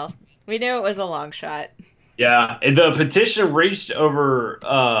 well, we knew it was a long shot. Yeah, the petition reached over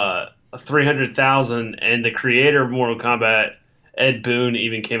 300,000, and the creator of Mortal Kombat, Ed Boon,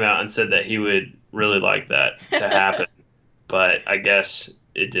 even came out and said that he would really like that to happen, but I guess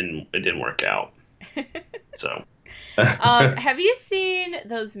it didn't work out. So, Have you seen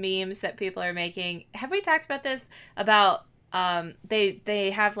those memes that people are making? Have we talked about this? About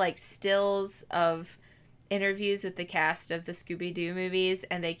they have like stills of interviews with the cast of the Scooby-Doo movies,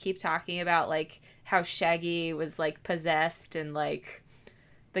 and they keep talking about like how Shaggy was like possessed, and like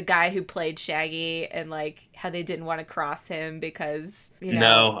the guy who played Shaggy, and like how they didn't want to cross him because, you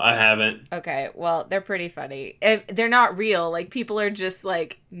know. no, I haven't. Okay, well, they're pretty funny. And they're not real. Like, people are just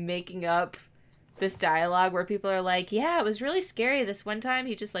like making up this dialogue where people are like, yeah, it was really scary this one time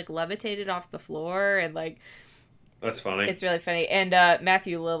he just like levitated off the floor, and like That's funny. it's really funny. And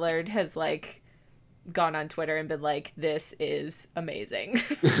Matthew Lillard has like gone on Twitter and been like, this is amazing.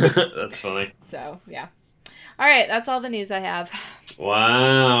 That's funny. So yeah, all right, that's all the news I have.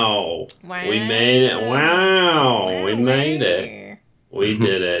 Wow. We made it. Wow. We made it. We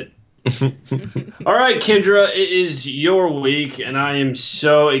did it. All right, Kendra, it is your week, and I am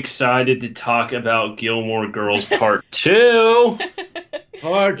so excited to talk about Gilmore Girls Part 2.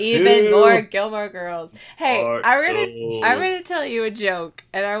 Part 2. Even more Gilmore Girls. Hey, Part I'm gonna tell you a joke,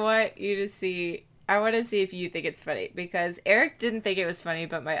 and I want to see if you think it's funny, because Eric didn't think it was funny,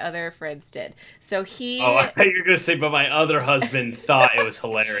 but my other friends did. So he... Oh, I thought you were going to say, but my other husband thought it was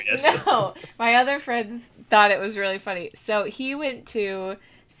hilarious. No, my other friends thought it was really funny. So he went to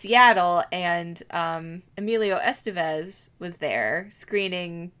Seattle, and Emilio Estevez was there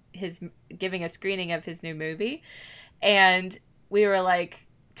giving a screening of his new movie, and we were like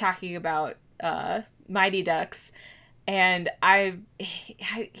talking about Mighty Ducks, and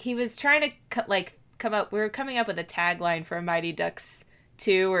he was trying to we were coming up with a tagline for Mighty Ducks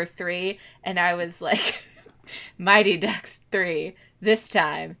 2 or 3, and I was like, Mighty Ducks 3, this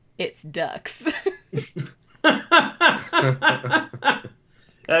time it's ducks.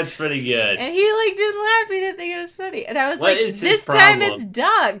 That's pretty good. And he like didn't laugh. He didn't think it was funny. And I was What like, is his this time problem? it's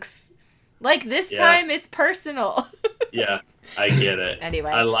ducks. Like this time it's personal. Yeah, I get it.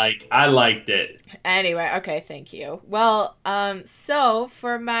 Anyway. I liked it. Anyway, okay, thank you. Well, so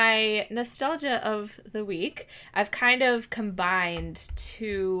for my nostalgia of the week, I've kind of combined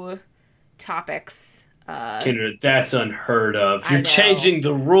two topics. Kendra, that's unheard of. I You're know. changing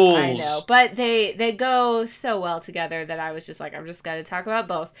the rules. I know, but they go so well together that I was just like, I'm just going to talk about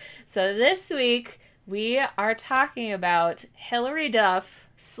both. So this week, we are talking about Hilary Duff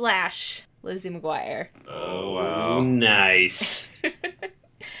 / Lizzie McGuire. Oh, wow. Nice.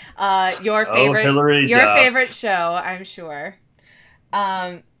 Your favorite, Hilary your Duff. favorite show, I'm sure.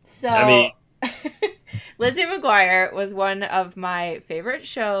 So I mean, Lizzie McGuire was one of my favorite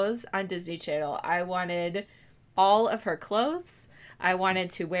shows on Disney Channel. I wanted all of her clothes. I wanted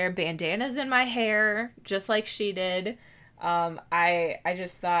to wear bandanas in my hair, just like she did. I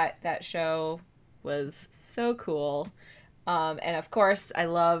just thought that show was so cool. And of course, I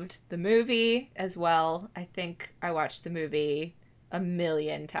loved the movie as well. I think I watched the movie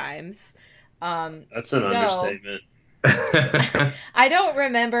 1,000,000 times. that's an understatement. I don't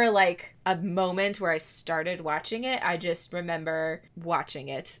remember like a moment where I started watching it. I just remember watching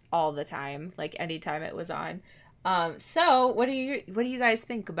it all the time, like anytime it was on. So what do you guys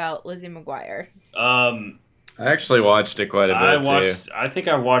think about Lizzie McGuire? I actually watched it quite a bit too. I think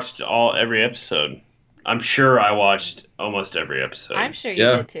I watched every episode. I'm sure I watched almost every episode. I'm sure you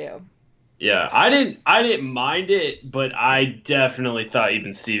did too. Yeah, I didn't mind it, but I definitely thought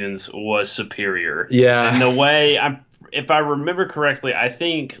Even Stevens was superior. Yeah. And the way if I remember correctly, I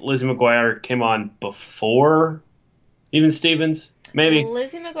think Lizzie McGuire came on before Even Stevens, maybe.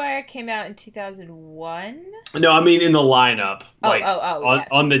 Lizzie McGuire came out in 2001. No, I mean in the lineup. Yes.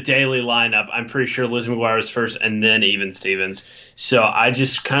 On the daily lineup, I'm pretty sure Lizzie McGuire was first and then Even Stevens. So I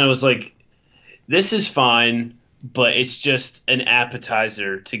just kind of was like, this is fine, but it's just an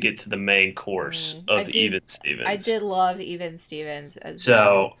appetizer to get to the main course of Even Stevens. I did love Even Stevens as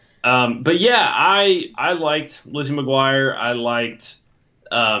well. But yeah, I liked Lizzie McGuire.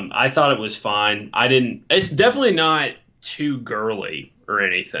 I thought it was fine. It's definitely not too girly or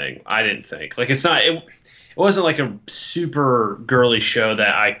anything. I didn't think. Like it wasn't like a super girly show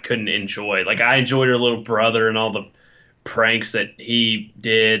that I couldn't enjoy. Like I enjoyed her little brother and all the pranks that he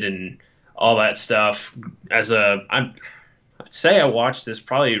did and all that stuff. I'd say I watched this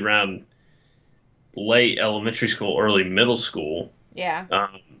probably around late elementary school, early middle school. Yeah.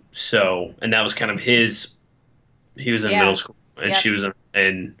 And that was kind of he was in middle school and she was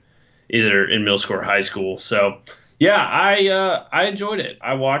in either in middle school or high school. So yeah, I enjoyed it.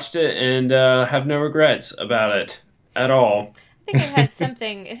 I watched it and have no regrets about it at all. I think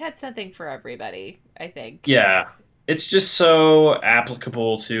it had something for everybody, I think. Yeah. It's just so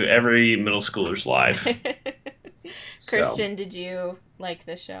applicable to every middle schooler's life. Christian, did you like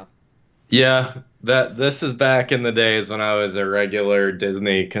this show? Yeah, this is back in the days when I was a regular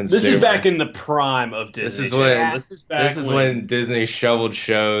Disney consumer. This is back in the prime of Disney. This is when Disney shoveled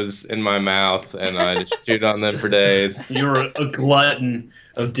shows in my mouth and I just chewed on them for days. You're a glutton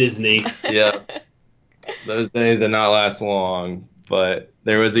of Disney. Yeah. Those days did not last long, but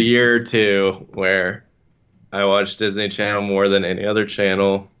there was a year or two where I watched Disney Channel more than any other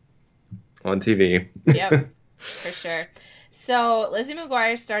channel on TV. Yep, for sure. So Lizzie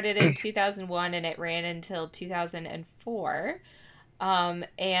McGuire started in 2001 and it ran until 2004.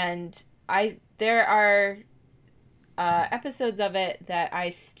 And there are episodes of it that I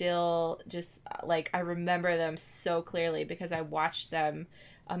still just like, I remember them so clearly because I watched them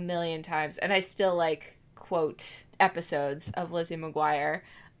 1,000,000 times and I still like quote episodes of Lizzie McGuire.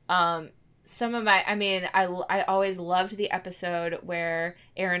 Some of I always loved the episode where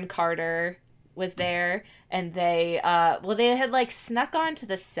Aaron Carter was there and they had like snuck onto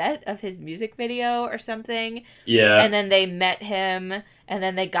the set of his music video or something. Yeah. And then they met him and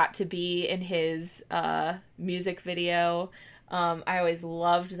then they got to be in his music video. I always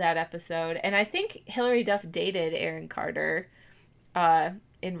loved that episode. And I think Hilary Duff dated Aaron Carter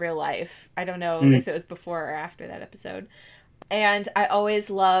in real life. I don't know if it was before or after that episode. And I always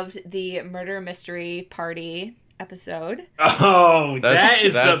loved the Murder Mystery Party episode. Oh,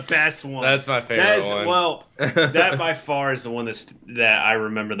 that's the best one. That's my favorite one. Well, that by far is the one that I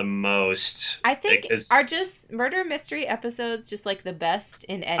remember the most. I think are just Murder Mystery episodes just like the best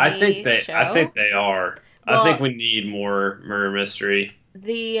in any show? I think they are. Well, I think we need more Murder Mystery.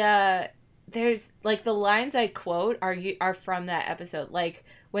 There's like the lines I quote are from that episode. Like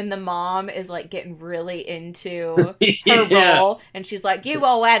when the mom is like getting really into her role and she's like, "You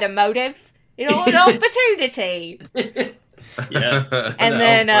all had a motive, an opportunity." Yeah. And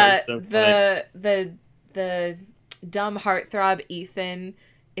then the dumb heartthrob Ethan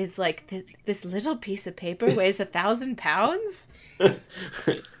is like, "This little piece of paper weighs 1,000 pounds."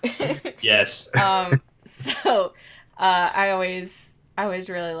 Yes. So I always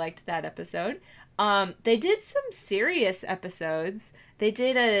really liked that episode. They did some serious episodes. They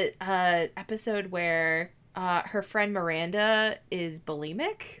did a episode where her friend Miranda is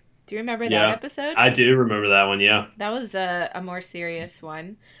bulimic. Do you remember that episode? I do remember that one, yeah. That was a more serious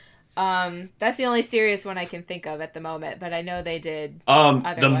one. That's the only serious one I can think of at the moment, but I know they did.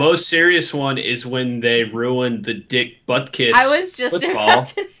 The most serious one is when they ruined the Dick Butkus. I was just about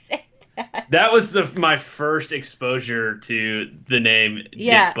to say that. That was my first exposure to the name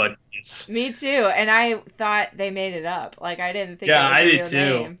Dick Butkus. Me too, and I thought they made it up. Like I didn't think it was a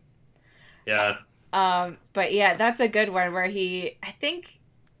real name. Yeah. But yeah, that's a good one where I think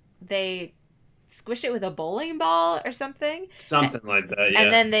they squish it with a bowling ball or something. Something like that, yeah.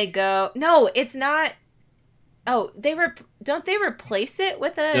 And then they go, no, it's not. Oh, don't they replace it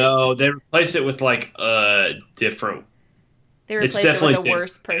with a? No, they replace it with like a different. They replace it with a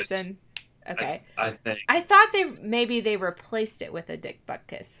worse person. Okay. I think. I thought they replaced it with a Dick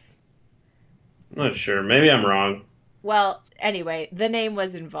Butkus. I'm not sure. Maybe I'm wrong. Well, anyway, the name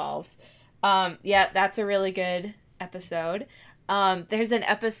was involved. Yeah, that's a really good episode. There's an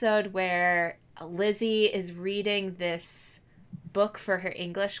episode where Lizzie is reading this book for her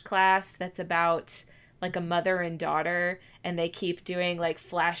English class that's about like a mother and daughter, and they keep doing like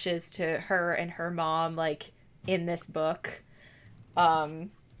flashes to her and her mom like in this book.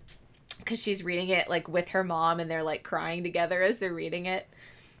 Because she's reading it like with her mom and they're like crying together as they're reading it.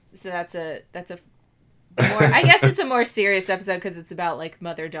 So that's a more, I guess it's a more serious episode because it's about like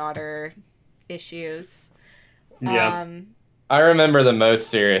mother-daughter issues. Yeah. I remember the most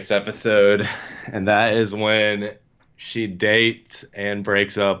serious episode, and that is when she dates and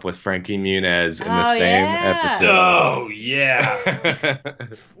breaks up with Frankie Muniz in the same episode. Oh, yeah.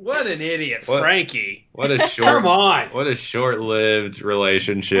 What an idiot, Frankie. What a short, come on. What a short-lived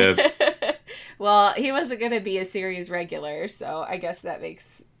relationship. Well, he wasn't going to be a series regular, so I guess that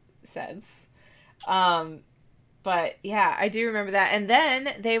makes sense. But yeah, I do remember that. And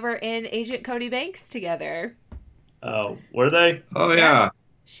then they were in Agent Cody Banks together. Oh, were they? Oh, yeah.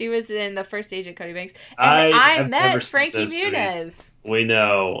 She was in the first Agent Cody Banks. And I met Frankie Muniz. We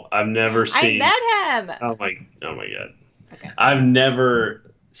know. I've never seen. I met him. Oh my God. Okay. I've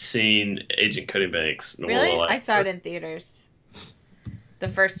never seen Agent Cody Banks. Really? I saw it in theaters. The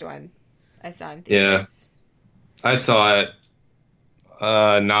first one I saw in theaters. Yeah. I saw it.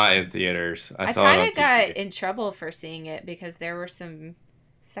 Not in theaters. I kind of got in trouble for seeing it because there were some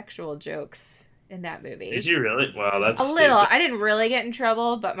sexual jokes in that movie. Did you really? Wow, that's a little. I didn't really get in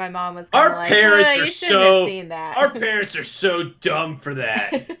trouble, but my mom was kind of like, "You shouldn't have seen that." Our parents are so dumb for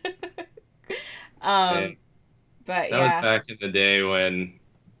that. But that was back in the day when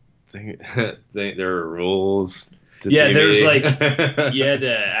there were rules. Yeah, there's like you had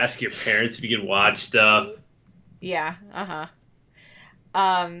to ask your parents if you could watch stuff. Yeah.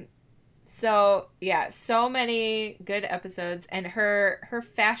 So yeah, so many good episodes, and her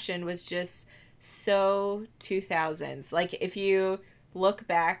fashion was just so 2000s. Like if you look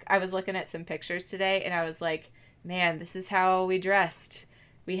back, I was looking at some pictures today and I was like, man, this is how we dressed.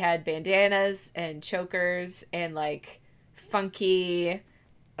 We had bandanas and chokers and like funky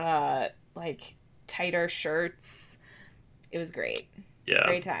like tighter shirts. It was great. Yeah.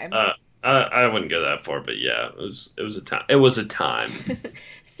 Great time. I wouldn't go that far, but yeah, it was a time. It was a time.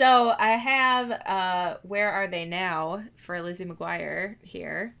 So I have Where Are They Now for Lizzie McGuire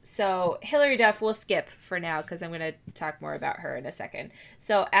here. So Hilary Duff we'll skip for now because I'm going to talk more about her in a second.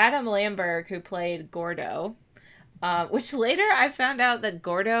 So Adam Lamberg, who played Gordo, which later I found out that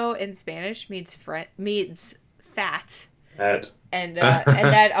Gordo in Spanish means fat. And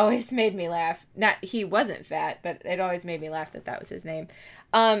that always made me laugh. Not he wasn't fat, but it always made me laugh that was his name.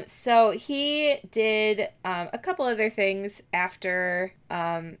 So he did a couple other things after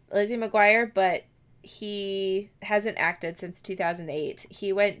Lizzie McGuire, but he hasn't acted since 2008.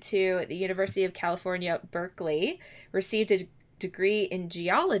 He went to the University of California, Berkeley, received a degree in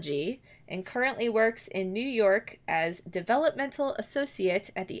geology, and currently works in New York as developmental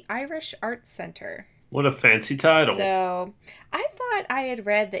associate at the Irish Arts Center. What a fancy title. So I thought I had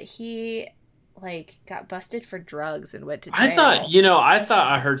read that he got busted for drugs and went to jail. I thought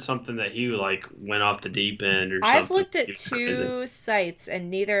I heard something that he went off the deep end or something. I've looked at two sites and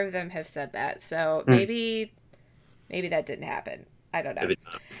neither of them have said that. So maybe that didn't happen. I don't know. Maybe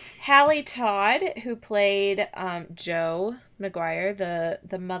not. Hallie Todd, who played Jo McGuire,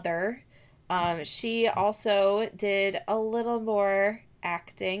 the mother, she also did a little more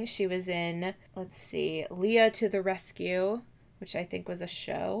acting. She was in, Leah to the Rescue, which I think was a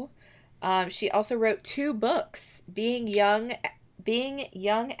show. She also wrote 2 books, Being Young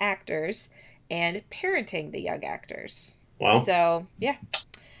Actors and Parenting the Young Actors. Wow. So, yeah.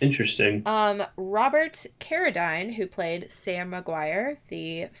 Interesting. Robert Carradine, who played Sam McGuire,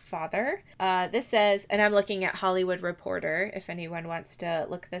 the father. This says, and I'm looking at Hollywood Reporter, if anyone wants to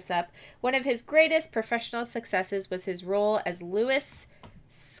look this up. One of his greatest professional successes was his role as Louis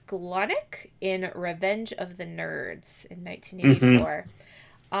Sklonic in Revenge of the Nerds in 1984.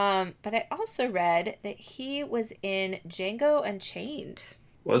 But I also read that he was in Django Unchained.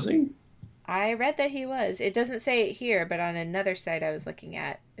 Was he? I read that he was. It doesn't say it here, but on another site I was looking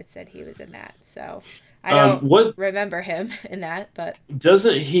at, it said he was in that. So I don't remember him in that, but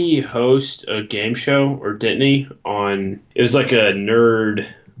doesn't he host a game show, or didn't he? It was like a nerd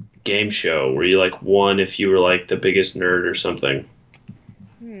game show where you like won if you were like the biggest nerd or something.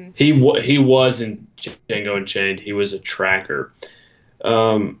 He was in Django Unchained. He was a tracker.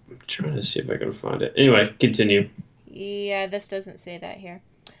 I'm trying to see if I can find it. Anyway, continue. Yeah, this doesn't say that here.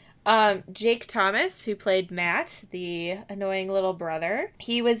 Jake Thomas, who played Matt, the annoying little brother,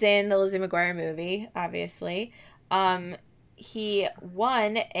 he was in the Lizzie McGuire movie, obviously. He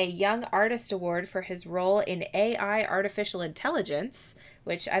won a Young Artist Award for his role in AI Artificial Intelligence,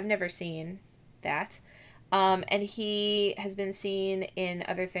 which I've never seen that. And he has been seen in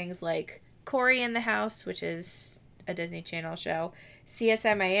other things like Cory in the House, which is a Disney Channel show,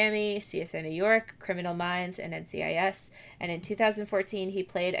 CSI Miami, CSI New York, Criminal Minds, and NCIS. And in 2014, he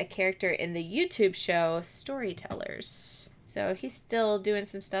played a character in the YouTube show Storytellers. So he's still doing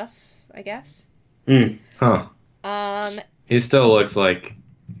some stuff, I guess. Huh. He still looks like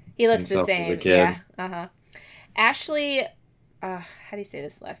he looks the same. As a kid. Yeah. Ashley, how do you say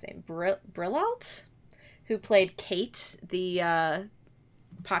this last name? Brilalt, who played Kate, the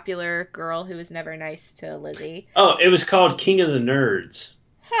popular girl who was never nice to Lizzie. Oh, it was called King of the Nerds.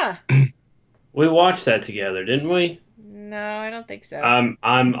 Huh. We watched that together, didn't we? No, I don't think so.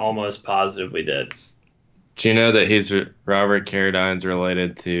 I'm almost positive we did. Do you know that Robert Carradine's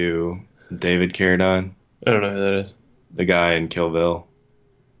related to David Carradine? I don't know who that is. The guy in Kill Bill.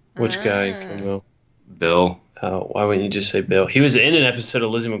 Which guy in Kill Bill? Bill. Oh, why wouldn't you just say Bill? He was in an episode of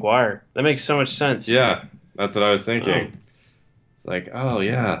Lizzie McGuire. That makes so much sense. Yeah, that's what I was thinking. It's like, oh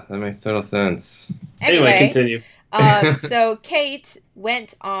yeah, that makes total sense. Anyway, continue. So Kate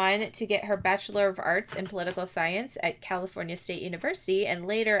went on to get her Bachelor of Arts in Political Science at California State University and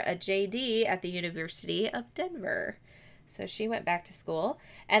later a JD at the University of Denver. So she went back to school.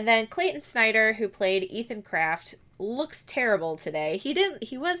 And then Clayton Snyder, who played Ethan Kraft, looks terrible today.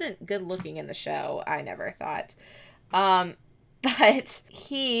 He wasn't good looking in the show, I never thought. But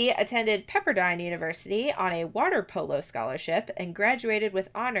he attended Pepperdine University on a water polo scholarship and graduated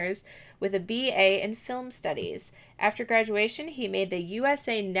with honors with a BA in film studies. After graduation, he made the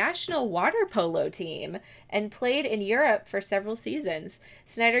USA national water polo team and played in Europe for several seasons.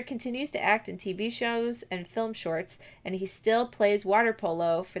 Snyder continues to act in TV shows and film shorts, and he still plays water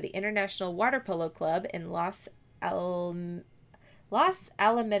polo for the International Water Polo Club in Los Alamitos,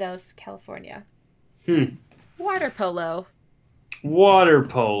 California. Water polo. Water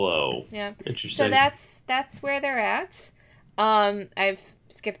polo. Yeah. Interesting. So that's where they're at. I've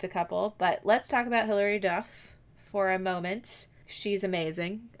skipped a couple, but let's talk about Hilary Duff for a moment. She's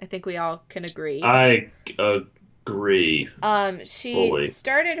amazing. I think we all can agree. I agree. She fully.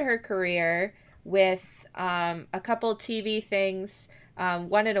 Started her career with a couple TV things.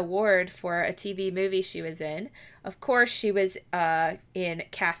 Won an award for a TV movie she was in. Of course, she was in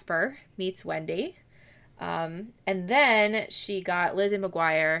Casper Meets Wendy. And then she got Lizzie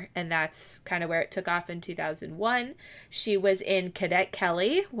McGuire, and that's kind of where it took off in 2001. She was in Cadet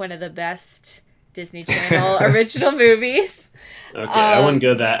Kelly, one of the best Disney Channel original movies. Okay, I wouldn't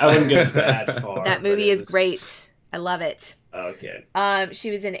go that far. That movie is great. I love it. Okay. She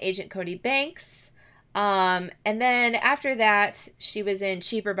was in Agent Cody Banks. And then after that, she was in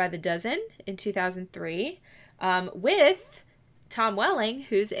Cheaper by the Dozen in 2003, with Tom Welling,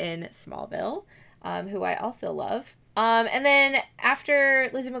 who's in Smallville. Who I also love. And then after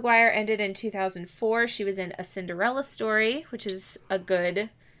Lizzie McGuire ended in 2004, she was in A Cinderella Story, which is a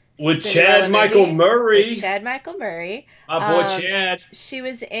good with Cinderella Chad Michael movie. Murray. With Chad Michael Murray. My boy Chad. She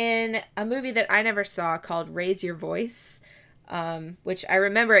was in a movie that I never saw called Raise Your Voice, which I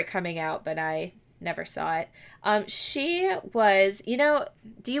remember it coming out, but I never saw it. She was,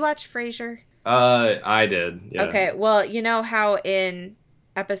 do you watch Frasier? I did. Yeah. Okay, well, you know how in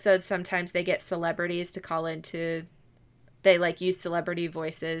episodes sometimes they get celebrities to call into, they like use celebrity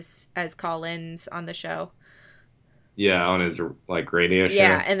voices as call-ins on the show. Yeah, on his like radio show.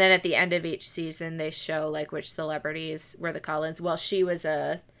 Yeah, and then at the end of each season they show like which celebrities were the call-ins. Well, she was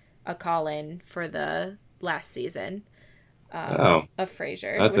a call-in for the last season of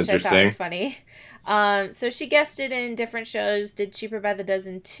Frasier, that's which interesting. I thought was funny. So she guested in different shows, did Cheaper by the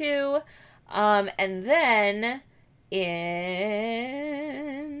Dozen too, and then in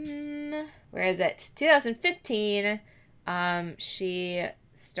 2015 she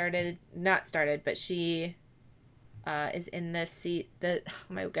is in oh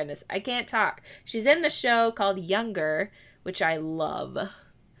my goodness, I can't talk. She's in the show called Younger, which I love.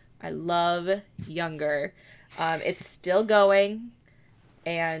 I love Younger. It's still going,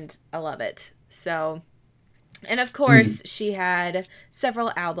 and I love it. So, and of course, she had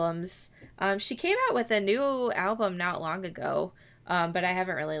several albums. She came out with a new album not long ago, but I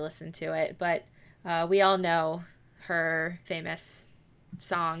haven't really listened to it. But we all know her famous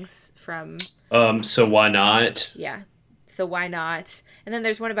songs from... So Why Not? Yeah. So Why Not? And then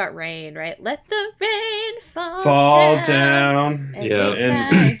there's one about rain, right? Let the rain fall down. And Yeah.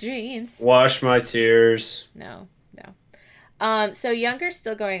 make my dreams. Wash My Tears. No. So Younger's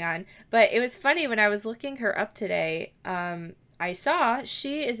still going on, but it was funny when I was looking her up today. I saw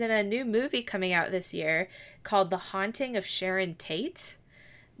she is in a new movie coming out this year called The Haunting of Sharon Tate.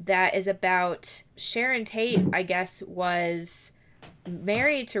 That is about Sharon Tate, I guess, was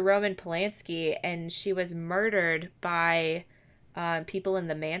married to Roman Polanski, and she was murdered by people in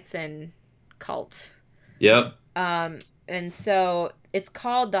the Manson cult. Yep. And so it's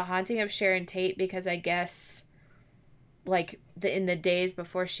called The Haunting of Sharon Tate because I guess, like, in the days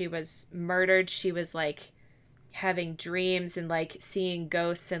before she was murdered, she was, like, having dreams and, like, seeing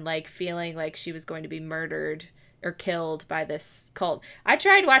ghosts and, like, feeling like she was going to be murdered or killed by this cult. I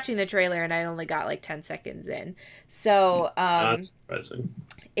tried watching the trailer and I only got, like, 10 seconds in. So, Not surprising.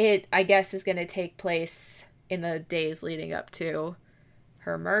 It, I guess, is going to take place in the days leading up to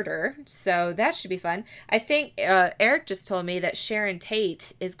her murder. So that should be fun. I think Eric just told me that Sharon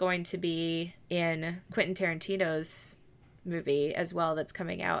Tate is going to be in Quentin Tarantino's movie as well that's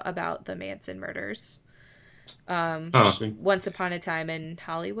coming out about the Manson murders. Once Upon a Time in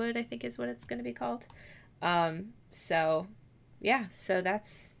Hollywood, I think is what it's going to be called. So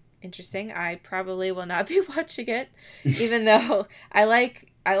that's interesting. I probably will not be watching it, even though I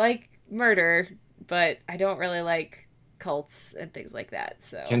like murder, but I don't really like cults and things like that.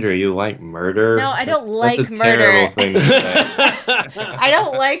 So Kendra, you like murder? No, I don't like that's a murder. Terrible thing to say. I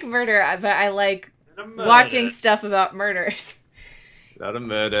don't like murder, but I like watching stuff about murders. A lot of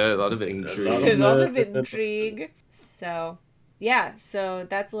murder, a lot of intrigue. A lot of intrigue. So, yeah. So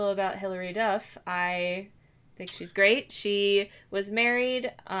that's a little about Hilary Duff. I think she's great. She was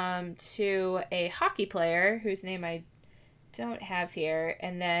married to a hockey player whose name I don't have here,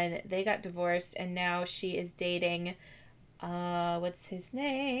 and then they got divorced, and now she is dating what's his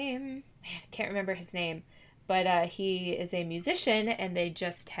name? Man, I can't remember his name, but he is a musician, and they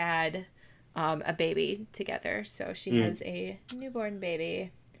just had a baby together, so she has a newborn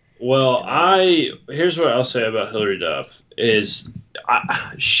baby. Well, here's what I'll say about Hilary Duff is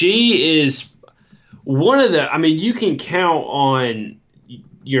she is one of the, I mean, you can count on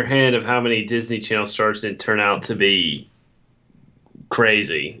your hand of how many Disney Channel stars didn't turn out to be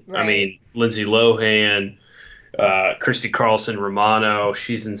crazy. Right. I mean, Lindsay Lohan, Christy Carlson Romano,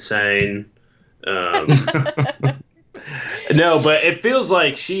 she's insane. No, but it feels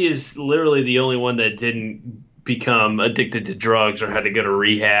like she is literally the only one that didn't become addicted to drugs or had to go to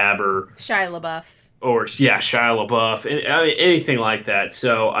rehab or Shia LaBeouf. Or Shia LaBeouf, anything like that.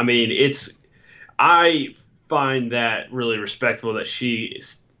 So I mean, I find that really respectable that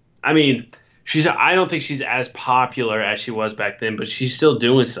I don't think she's as popular as she was back then, but she's still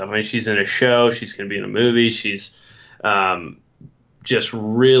doing stuff. I mean, she's in a show, she's going to be in a movie, she's just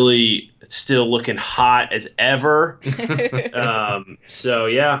really still looking hot as ever. So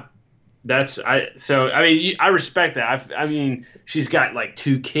yeah, I respect that. I mean, she's got like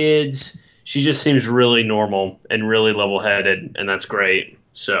 2 kids. She just seems really normal and really level-headed, and that's great.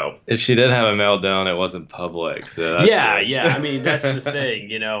 So if she did have a meltdown, it wasn't public. So that's yeah. I mean, that's the thing,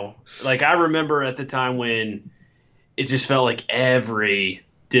 you know. Like I remember at the time when it just felt like every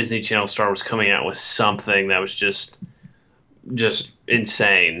Disney Channel star was coming out with something that was just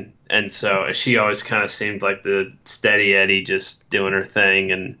insane, and so she always kind of seemed like the steady Eddie, just doing her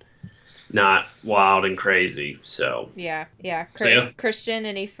thing and not wild and crazy. So yeah. Christian,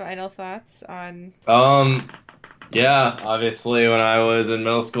 any final thoughts on? Yeah, obviously when I was in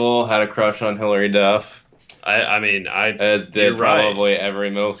middle school, had a crush on Hilary Duff. I mean, as did probably every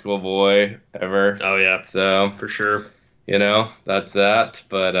middle school boy ever. Oh yeah, so for sure. You know, that's that.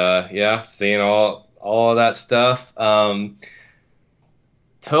 But yeah, seeing all of that stuff.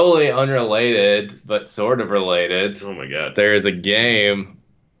 Totally unrelated, but sort of related. Oh my god. There's a game.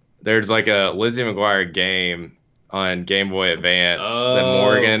 There's like a Lizzie McGuire game on Game Boy Advance that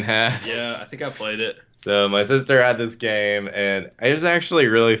Morgan had. Yeah, I think I played it. So my sister had this game, and it was actually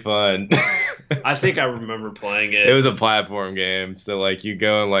really fun. I think I remember playing it. It was a platform game, so like you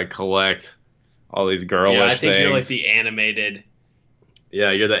go and like collect all these girlish things. Yeah, I think you're like the animated. Yeah,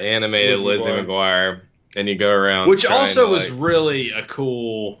 you're the animated Lizzie McGuire. and you go around. Which trying also to, was really a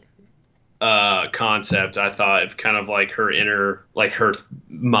cool concept, I thought, of kind of like her inner, like her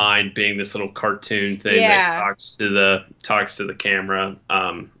mind being this little cartoon thing that talks to the camera.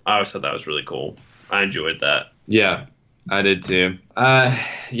 I always thought that was really cool. I enjoyed that. Yeah, I did too.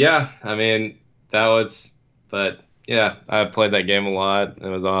 Yeah, I mean, but yeah, I played that game a lot. It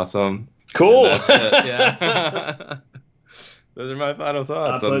was awesome. Cool. Yeah. Those are my final I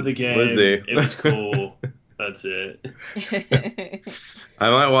thoughts. played the game. Lizzie. It was cool. That's it. I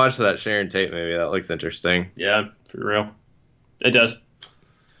might watch that Sharon Tate movie. That looks interesting. Yeah, for real. It does.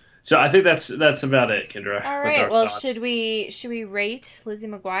 So I think that's about it, Kendra. All right. Well, should we rate Lizzie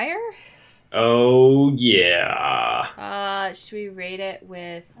McGuire? Oh yeah. Should we rate it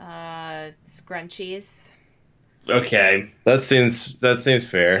with scrunchies? Okay. That seems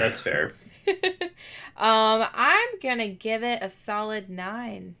fair. That's fair. I'm gonna give it a solid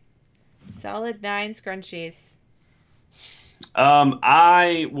 9. Solid 9 scrunchies.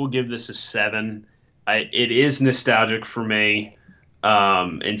 I will give this a 7. It is nostalgic for me.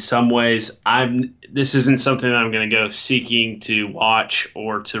 In some ways, this isn't something that I'm going to go seeking to watch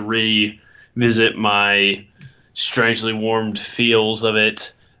or to revisit my strangely warmed feels of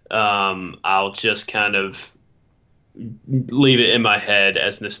it. I'll just kind of leave it in my head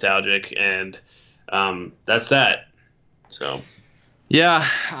as nostalgic, and that's that. So. Yeah,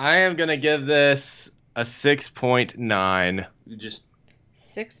 I am going to give this a 6.9. Just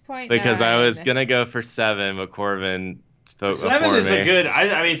 6.9. Because I was going to go for 7, but Corbin spoke before me. 7 is a good...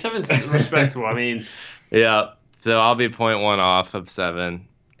 I mean, 7's respectable. I mean... Yeah, so I'll be 0.1 off of 7.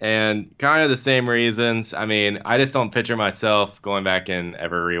 And kind of the same reasons. I mean, I just don't picture myself going back and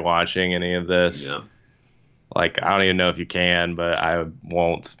ever rewatching any of this. Yeah. Like, I don't even know if you can, but I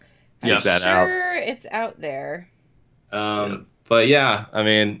won't seek that out. I'm sure it's out there. But yeah, I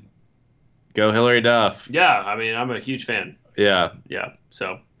mean, go Hilary Duff. Yeah, I mean, I'm a huge fan. Yeah. Yeah,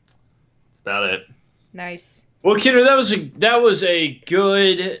 so that's about it. Nice. Well, Kendra, that was a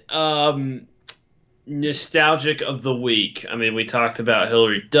good nostalgic of the week. I mean, we talked about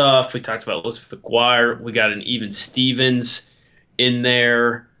Hilary Duff. We talked about Elizabeth McGuire. We got an Even Stevens in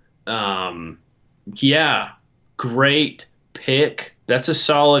there. Yeah, great pick. That's a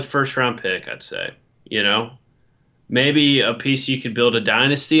solid first-round pick, I'd say. You know? Maybe a piece you could build a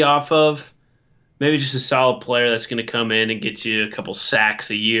dynasty off of. Maybe just a solid player that's going to come in and get you a couple sacks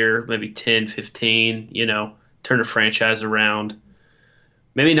a year, maybe 10, 15, you know, turn a franchise around.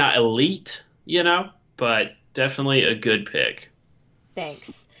 Maybe not elite, you know, but definitely a good pick.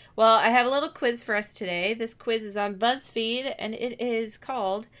 Thanks. Well, I have a little quiz for us today. This quiz is on BuzzFeed, and it is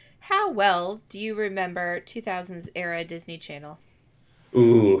called How Well Do You Remember 2000s Era Disney Channel?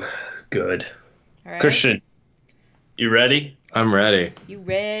 Ooh, good. All right. Christian, you ready? I'm ready. You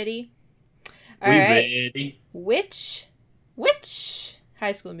ready? All we right. ready? Which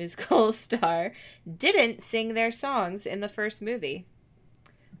High School Musical star didn't sing their songs in the first movie?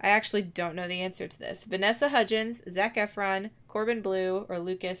 I actually don't know the answer to this. Vanessa Hudgens, Zac Efron, Corbin Bleu, or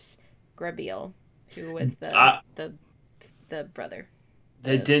Lucas Grabeel, who was the brother.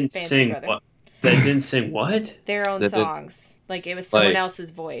 They didn't fancy sing brother. what? They didn't sing what? Their own They did- songs. Like it was someone Like-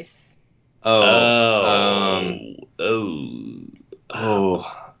 else's voice. Oh.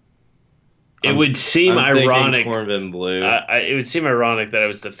 It would seem I'm thinking ironic. Corbin Bleu. It would seem ironic that I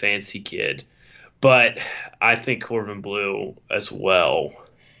was the fancy kid, but I think Corbin Bleu as well.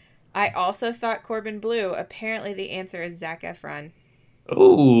 I also thought Corbin Bleu. Apparently, the answer is Zac Efron,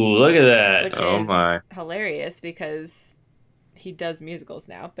 Ooh, look at that! which Oh is my. hilarious because he does musicals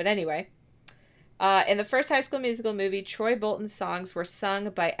now. But anyway, in the first High School Musical movie, Troy Bolton's songs were sung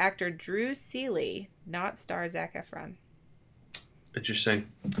by actor Drew Seeley, not star Zac Efron. Interesting.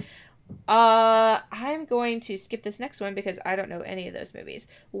 I'm going to skip this next one because I don't know any of those movies.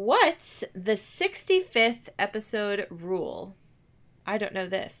 What's the 65th episode rule? I don't know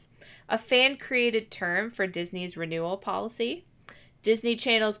this. A fan-created term for Disney's renewal policy. Disney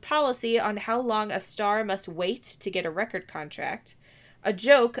Channel's policy on how long a star must wait to get a record contract. A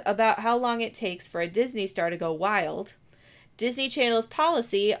joke about how long it takes for a Disney star to go wild. Disney Channel's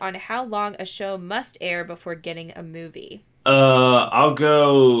policy on how long a show must air before getting a movie. I'll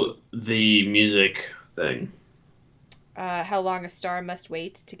go the music thing. How long a star must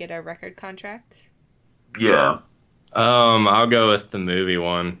wait to get a record contract. Yeah. I'll go with the movie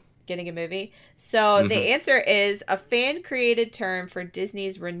one. Getting a movie. So the answer is a fan-created term for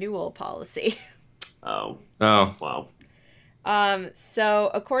Disney's renewal policy. Oh. Oh. Wow.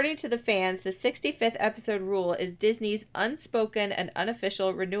 So according to the fans, the 65th episode rule is Disney's unspoken and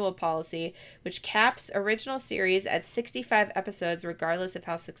unofficial renewal policy, which caps original series at 65 episodes regardless of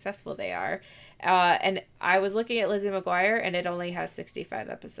how successful they are. And I was looking at Lizzie McGuire, and it only has 65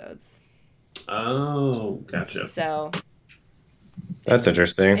 episodes. Oh, gotcha. So That's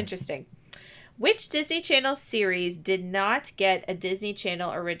interesting. interesting. Which Disney Channel series did not get a Disney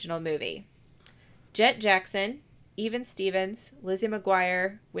Channel original movie? Jet Jackson, Even Stevens, Lizzie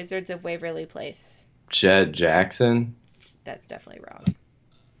McGuire, Wizards of Waverly Place. Jet Jackson? That's definitely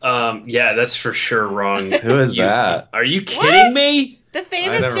wrong. Yeah, that's for sure wrong. Who is that? Are you kidding What? me? The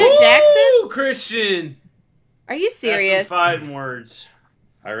famous never- Jet Jackson? Woo, Christian. Are you serious? That's some fighting words.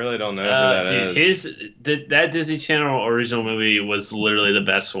 I really don't know who that Dude, is. that Disney Channel original movie was literally the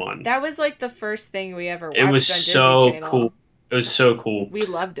best one. That was like the first thing we ever watched It was on Disney so Channel. cool. It was so cool. We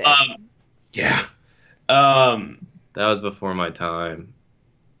loved it. Yeah. That was before my time.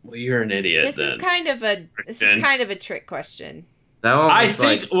 Well, you're an idiot this then. is kind of a trick question. That one I was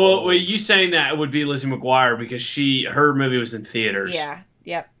think. like, Well, you saying that would be Lizzie McGuire because her movie was in theaters. Yeah.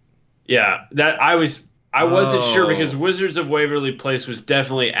 Yep. Yeah. That I wasn't sure Oh. because Wizards of Waverly Place was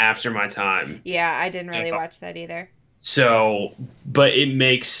definitely after my time. Yeah, I didn't really So- watch that either. So, but it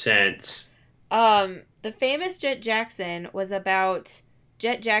makes sense. The famous Jet Jackson was about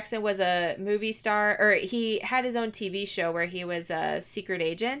Jet Jackson was a movie star, or he had his own TV show where he was a secret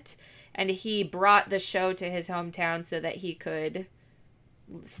agent, and he brought the show to his hometown so that he could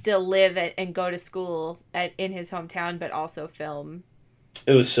still live and go to school in his hometown, but also film.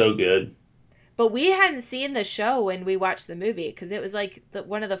 It was so good. But we hadn't seen the show when we watched the movie because it was like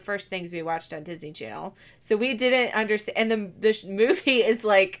one of the first things we watched on Disney Channel. So we didn't understand. And the movie is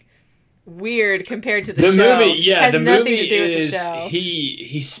like weird compared to the show. Movie, yeah, has the nothing movie to do is with the show.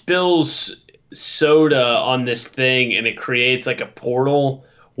 he spills soda on this thing and it creates like a portal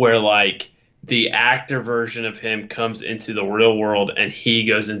where like the actor version of him comes into the real world and he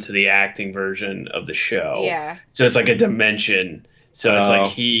goes into the acting version of the show. Yeah, So it's like a dimension. So it's Oh. like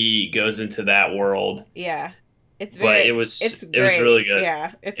he goes into that world. yeah. It's But very. it was It's it was great. really good.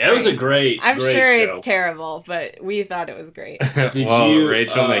 Yeah, it's. It was a great. great. I'm great sure show. it's terrible, but we thought it was great. Did well, you,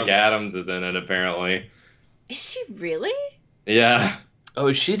 Rachel um, McAdams is in it apparently. Is she really? Yeah, Oh,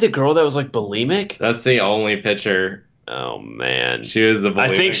 is she the girl that was like bulimic? that's the only picture. Oh man. She was the.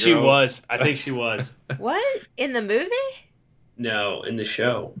 I think she girl. was. I think she was. What in the movie? No, in the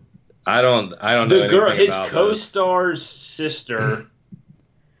show. I don't know The girl, anything his about this. co-star's sister,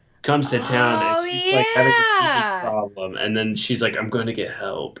 comes to town and Oh, she's like having a yeah. huge problem, and then she's like, "I'm going to get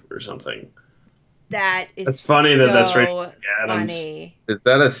help" or something. That is. It's funny that that's Rachel so McAdams. funny. Is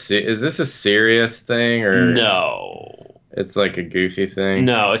this a serious thing or No, It's like a goofy thing.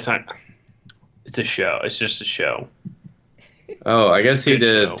 no, it's not. It's a show. It's just a show. Oh, I It's guess a he good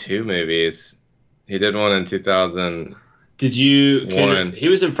did show. 2 movies. He did one in 2000. Did you? One. He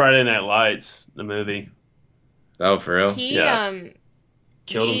was in Friday Night Lights, the movie. Oh, for real? He Yeah.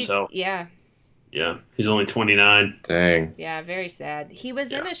 Killed he- himself. Yeah, Yeah, he's only 29. Dang. yeah, very sad. He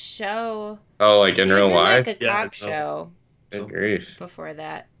was in Yeah. a show. Oh, like in he was real in life? like a Yeah, cop I know. show Good grief. before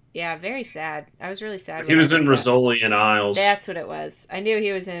that. Yeah, very sad. I was really sad. He when was I in heard that. Rizzoli and Isles. That's what it was. I knew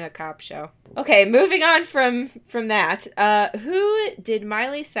he was in a cop show. Okay, moving on from that. Who did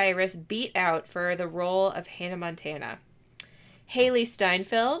Miley Cyrus beat out for the role of Hannah Montana? Haley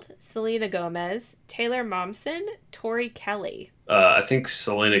Steinfeld, Selena Gomez, Taylor Momsen, Tori Kelly. I think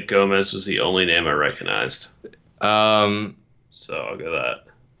Selena Gomez was the only name I recognized, Um, so I'll go that.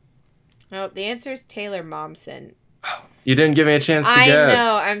 Oh, the answer is Taylor Momsen. you didn't give me a chance to I guess.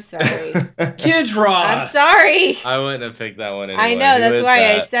 know. I'm sorry. Kids Rock. I'm sorry. I wouldn't have picked that one anyway. I know. Who That's is why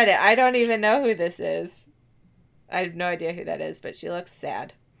I that? said it. I don't even know who this is. I have no idea who that is, but she looks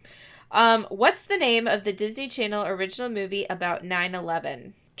sad. What's the name of the Disney Channel original movie about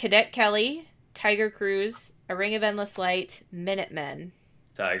 9/11? Cadet Kelly, Tiger Cruise, A Ring of Endless Light, Minutemen.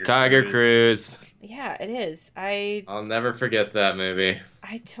 Tiger Cruise. Yeah, it is. I I'll never forget that movie.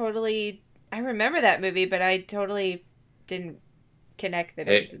 I remember that movie, but I totally didn't connect that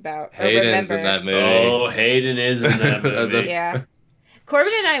it was about. Or Hayden's remember. in that movie. Oh, Hayden is in that That's movie. a- Yeah.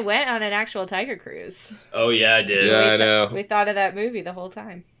 Corbin and I went on an actual Tiger Cruise. Oh yeah, I did. Yeah, Yeah. I know. We thought of that movie the whole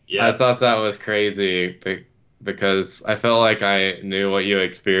time. I thought that was crazy because I felt like I knew what you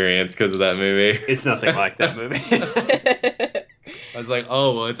experienced because of that movie. It's nothing like that movie. I was like,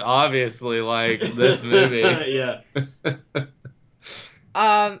 oh, well, it's obviously like this movie. Yeah.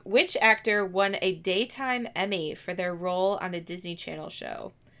 Which actor won a daytime Emmy for their role on a Disney Channel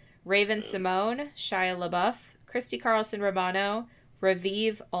show? Raven Simone, Shia LaBeouf, Christy Carlson Romano,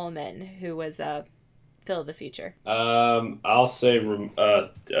 Raviv Ullman, who was a Phil of the future. I'll say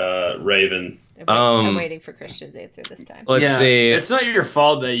Raven. I'm waiting for Christian's answer this time. Let's see. It's not your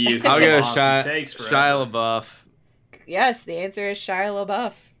fault that you. I'll go Shia Shia LaBeouf. Yes, the answer is Shia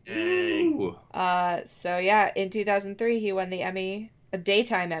LaBeouf. Ooh. So yeah, in 2003 he won the Emmy, a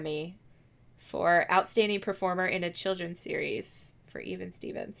daytime Emmy, for outstanding performer in a children's series for Even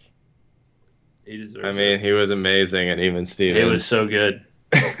Stevens. He deserves I mean, he was amazing at Even Stevens. It was so good.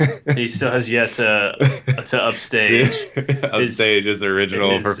 He still has yet to upstage his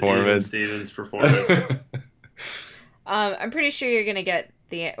original performance. Even Stevens' performance. I'm pretty sure you're gonna get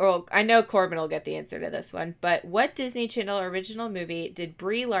well, I know Corbin will get the answer to this one, but what Disney Channel original movie did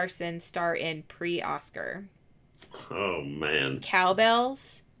Brie Larson star in pre-Oscar? Oh man.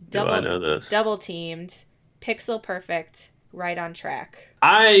 Cowbells, I know this. Double Teamed, Pixel Perfect, Right on Track.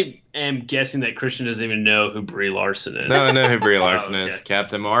 I am guessing that Christian doesn't even know who Brie Larson is. No, I know who Brie Larson okay. is.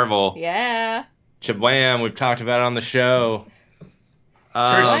 Captain Marvel. Yeah. Chablam, we've talked about it on the show.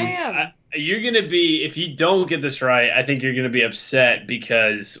 Chablam. You're going to be, if you don't get this right, I think you're going to be upset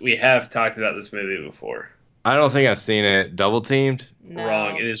because we have talked about this movie before. I don't think I've seen it. Double Teamed? No.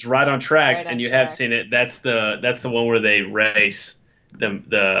 Wrong. It is Right on Track, Right on and you Track. have seen it. That's the one where they race,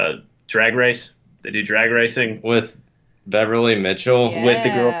 the drag race. They do drag racing. With Beverly Mitchell? Yeah. With the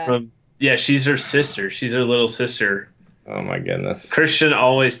girl from, she's her sister. She's her little sister. Oh my goodness. Christian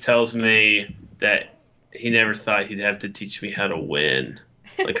always tells me that he never thought he'd have to teach me how to win.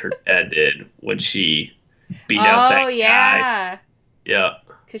 Like her dad did when she beat out that guy. yeah. Yeah.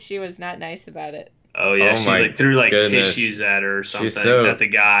 Because she was not nice about it. Oh yeah. Oh, she my threw goodness. tissues at her or something. She's so- At the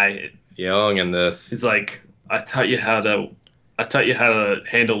guy. Young in this. He's like, I taught you how to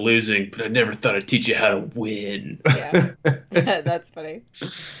handle losing, but I never thought I'd teach you how to win. Yeah. That's funny.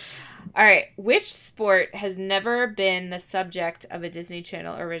 All right. Which sport has never been the subject of a Disney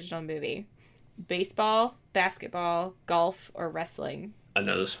Channel original movie? Baseball, basketball, golf, or wrestling? I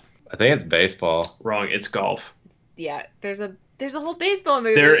know this. I think it's baseball. Wrong. It's golf. Yeah, there's a whole baseball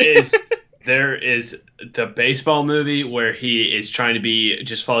movie. There is the baseball movie where he is trying to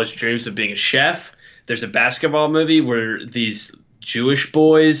just follow his dreams of being a chef. There's a basketball movie where these Jewish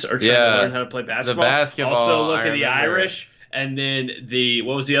boys are trying to learn how to play basketball. basketball, Also, look I at the remember. Irish. And then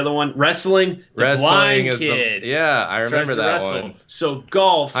what was the other one? Wrestling. The Wrestling blind is kid. yeah, I tries remember to that wrestle. one. So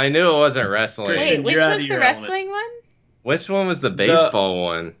golf. I knew it wasn't wrestling. Christian, Wait, which you're out of was the your wrestling one? Which one was the baseball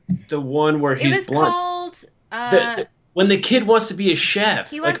one? The one where It he's was blind. called. When the kid wants to be a chef.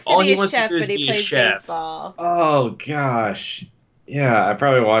 He wants all to be a wants chef, do is but he be a plays chef. baseball. Oh gosh. Yeah, I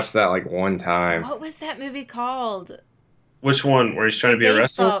probably watched that like one time. What was that movie called? Which one? Where he's trying to be a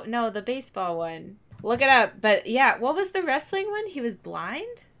wrestler? No, the baseball one. Look it up. But yeah, what was the wrestling one? He was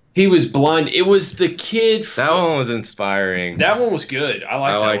blind? He was blind. It was the kid. That one was inspiring. That one was good. I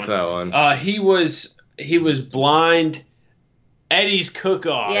liked that one. He was blind. Eddie's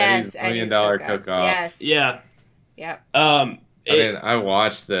Cook-Off. Yes, Eddie's $1 Million Eddie's Cook-Off. Yes. Yeah. Yep. I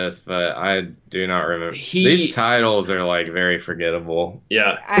watched this, but I do not remember. These titles are like very forgettable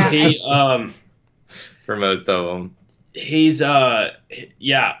Yeah. for most of them. He's I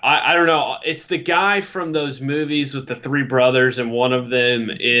don't know. It's the guy from those movies with the three brothers, and one of them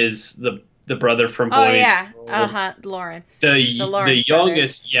is the brother from Boy Oh Meets yeah. World. Lawrence. The Lawrence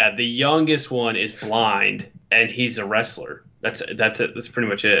youngest, brothers. the youngest one is blind, and he's a wrestler. That's it. That's pretty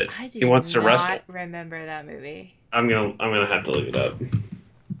much it. He wants to wrestle. Remember that movie. I'm gonna have to look it up.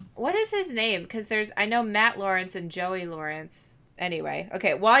 What is his name? Because I know Matt Lawrence and Joey Lawrence. Anyway,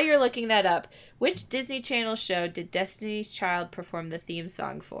 okay, while you're looking that up, which Disney Channel show did Destiny's Child perform the theme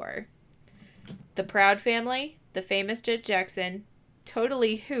song for? The Proud Family, The Famous Jet Jackson,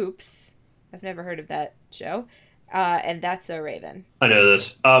 Totally Hoops, I've never heard of that show, and That's So Raven. I know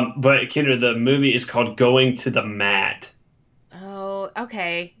this. But Kendra, the movie is called Going to the Mat, Oh,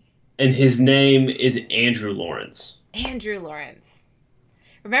 okay. and his name is Andrew Lawrence. Andrew Lawrence.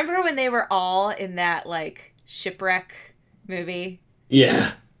 Remember when they were all in that, like, shipwreck movie?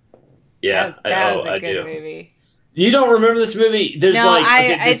 Yeah. Yeah. That was a I good do. movie. You don't remember this movie? There's No, this-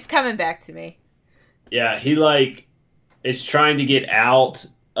 it's coming back to me. Yeah, he is trying to get out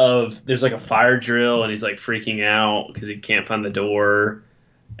of. There's like a fire drill, and he's like freaking out because he can't find the door,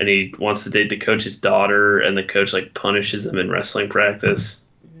 and he wants to date the coach's daughter, and the coach like punishes him in wrestling practice.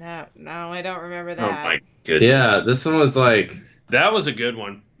 No, I don't remember Oh that. my goodness! Yeah, this one was like that was a good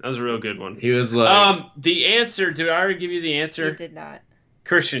one. That was a real good one. he was like The answer. Did I already give you the You answer? did not.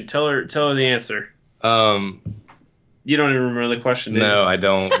 Christian, tell her the answer. You don't even remember the question, do you? no, I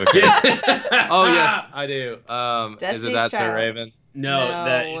don't. Because, oh yes, I do. Is it Destiny's That's So Child. Raven? No, No.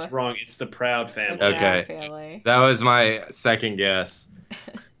 that is wrong. It's the Proud The Family. Proud Okay. Family. That was my second guess.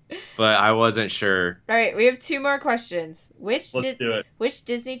 but I wasn't sure. All right, we have 2 more questions. Let's do it. Which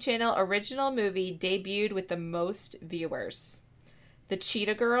Disney Channel original movie debuted with the most viewers? The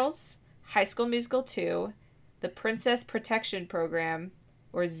Cheetah Girls, High School Musical 2, The Princess Protection Program,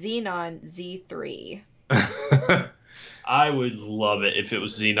 or Xenon Z3? I would love it if it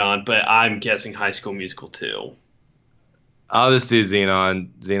was Xenon, but I'm guessing High School Musical 2. I'll just do Xenon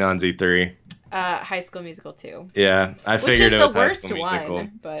Z3. High School Musical 2. Yeah, I Which figured is it the was High worst School Musical.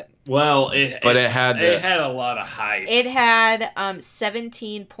 one, but Well, it had a lot of hype. it had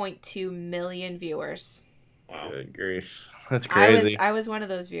 17.2 million viewers. Wow. Good grief, that's crazy. I was one of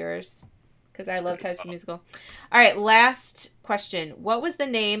those viewers because I loved High School Musical. All right, last question. What was the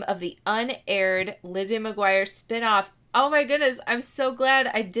name of the unaired Lizzie McGuire spinoff? Oh my goodness, I'm so glad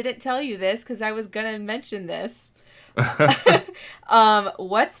I didn't tell you this because I was gonna mention this.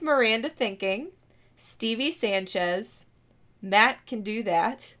 What's Miranda Thinking? Stevie Sanchez, Matt Can Do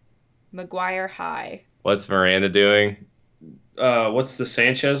That, McGuire High. What's Miranda doing? What's the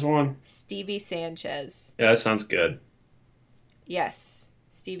Sanchez one? Stevie Sanchez. Yeah, that sounds good. Yes,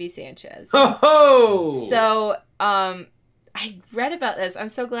 Stevie Sanchez. Oh! So, I read about this. I'm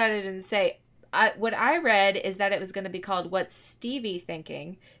so glad I didn't say. What I read is that it was going to be called What's Stevie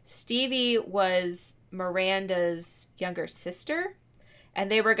Thinking? Stevie was Miranda's younger sister, and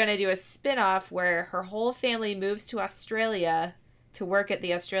they were going to do a spin-off where her whole family moves to Australia to work at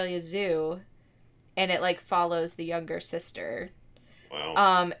the Australia Zoo, and it like follows the younger sister.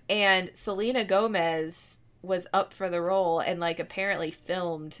 Wow. And Selena Gomez was up for the role and like apparently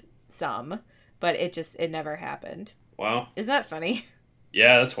filmed some, but it never happened. Wow. Isn't that funny?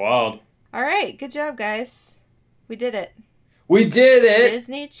 Yeah, that's wild. All right, good job, guys. We did it. We did it.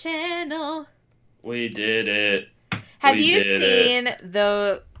 Disney Channel. We did it. Have We you did seen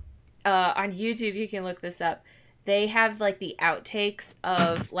the on YouTube? You can look this up. They have like the outtakes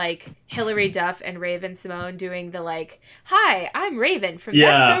of like Hilary Duff and Raven Simone doing the like, "Hi, I'm Raven from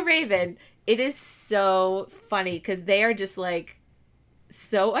That's So Raven." It is so funny because they are just like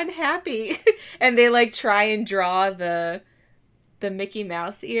so unhappy, and they like try and draw the Mickey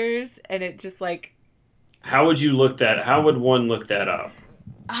Mouse ears, and it just like. How would one look that up?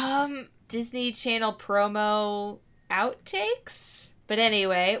 Disney Channel promo outtakes. But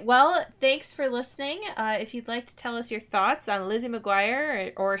anyway, well, thanks for listening. If you'd like to tell us your thoughts on Lizzie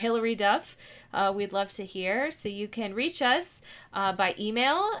McGuire or Hilary Duff, we'd love to hear. So you can reach us by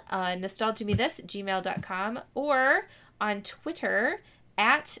email, nostalgiamethis@gmail.com, or on Twitter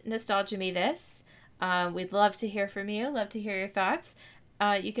 @nostalgiamethis. We'd love to hear from you. Love to hear your thoughts.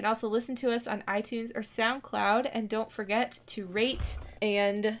 You can also listen to us on iTunes or SoundCloud, and don't forget to rate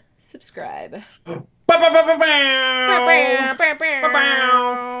and subscribe. There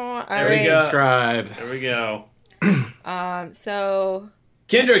Alright. Subscribe. There we go. So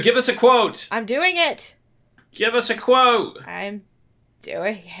Kendra, give us a quote. I'm doing it. Give us a quote. I'm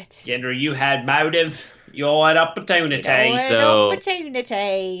doing it. Kendra, you had motive. You had opportunity. So-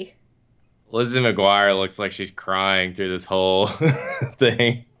 Opportunity. Lizzie McGuire looks like she's crying through this whole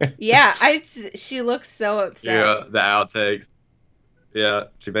thing. Yeah, she looks so upset. Yeah, the outtakes. Yeah,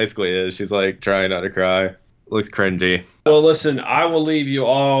 she basically is. She's like trying not to cry. Looks cringy. Well, listen, I will leave you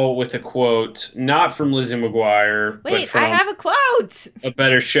all with a quote, not from Lizzie McGuire, but Wait, from I have a quote. a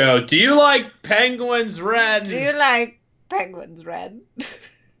better show. Do you like Penguins Red? Do you like Penguins Red?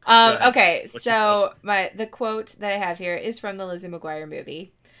 ahead. Okay, What's so the quote that I have here is from the Lizzie McGuire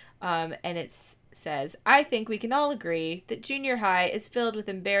movie. And it says, "I think we can all agree that junior high is filled with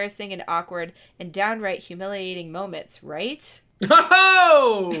embarrassing and awkward and downright humiliating moments, right?"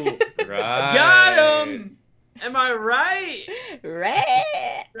 Oh! Right. Got him! Am I right?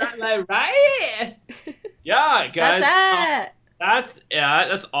 Right. Am I right? Yeah, guys. That's it.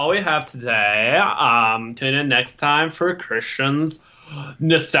 That's all we have today. Tune in next time for Christian's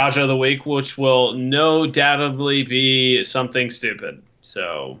Nostalgia of the Week, which will no doubtably be something stupid.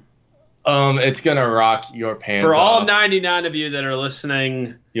 So, it's gonna rock your pants for all off. 99 of you that are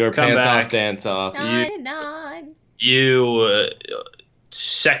listening, Your come pants back. off, dance off. 99. You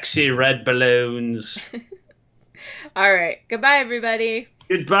sexy red balloons. All right. Goodbye, everybody.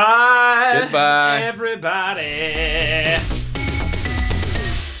 Goodbye. Goodbye. Everybody.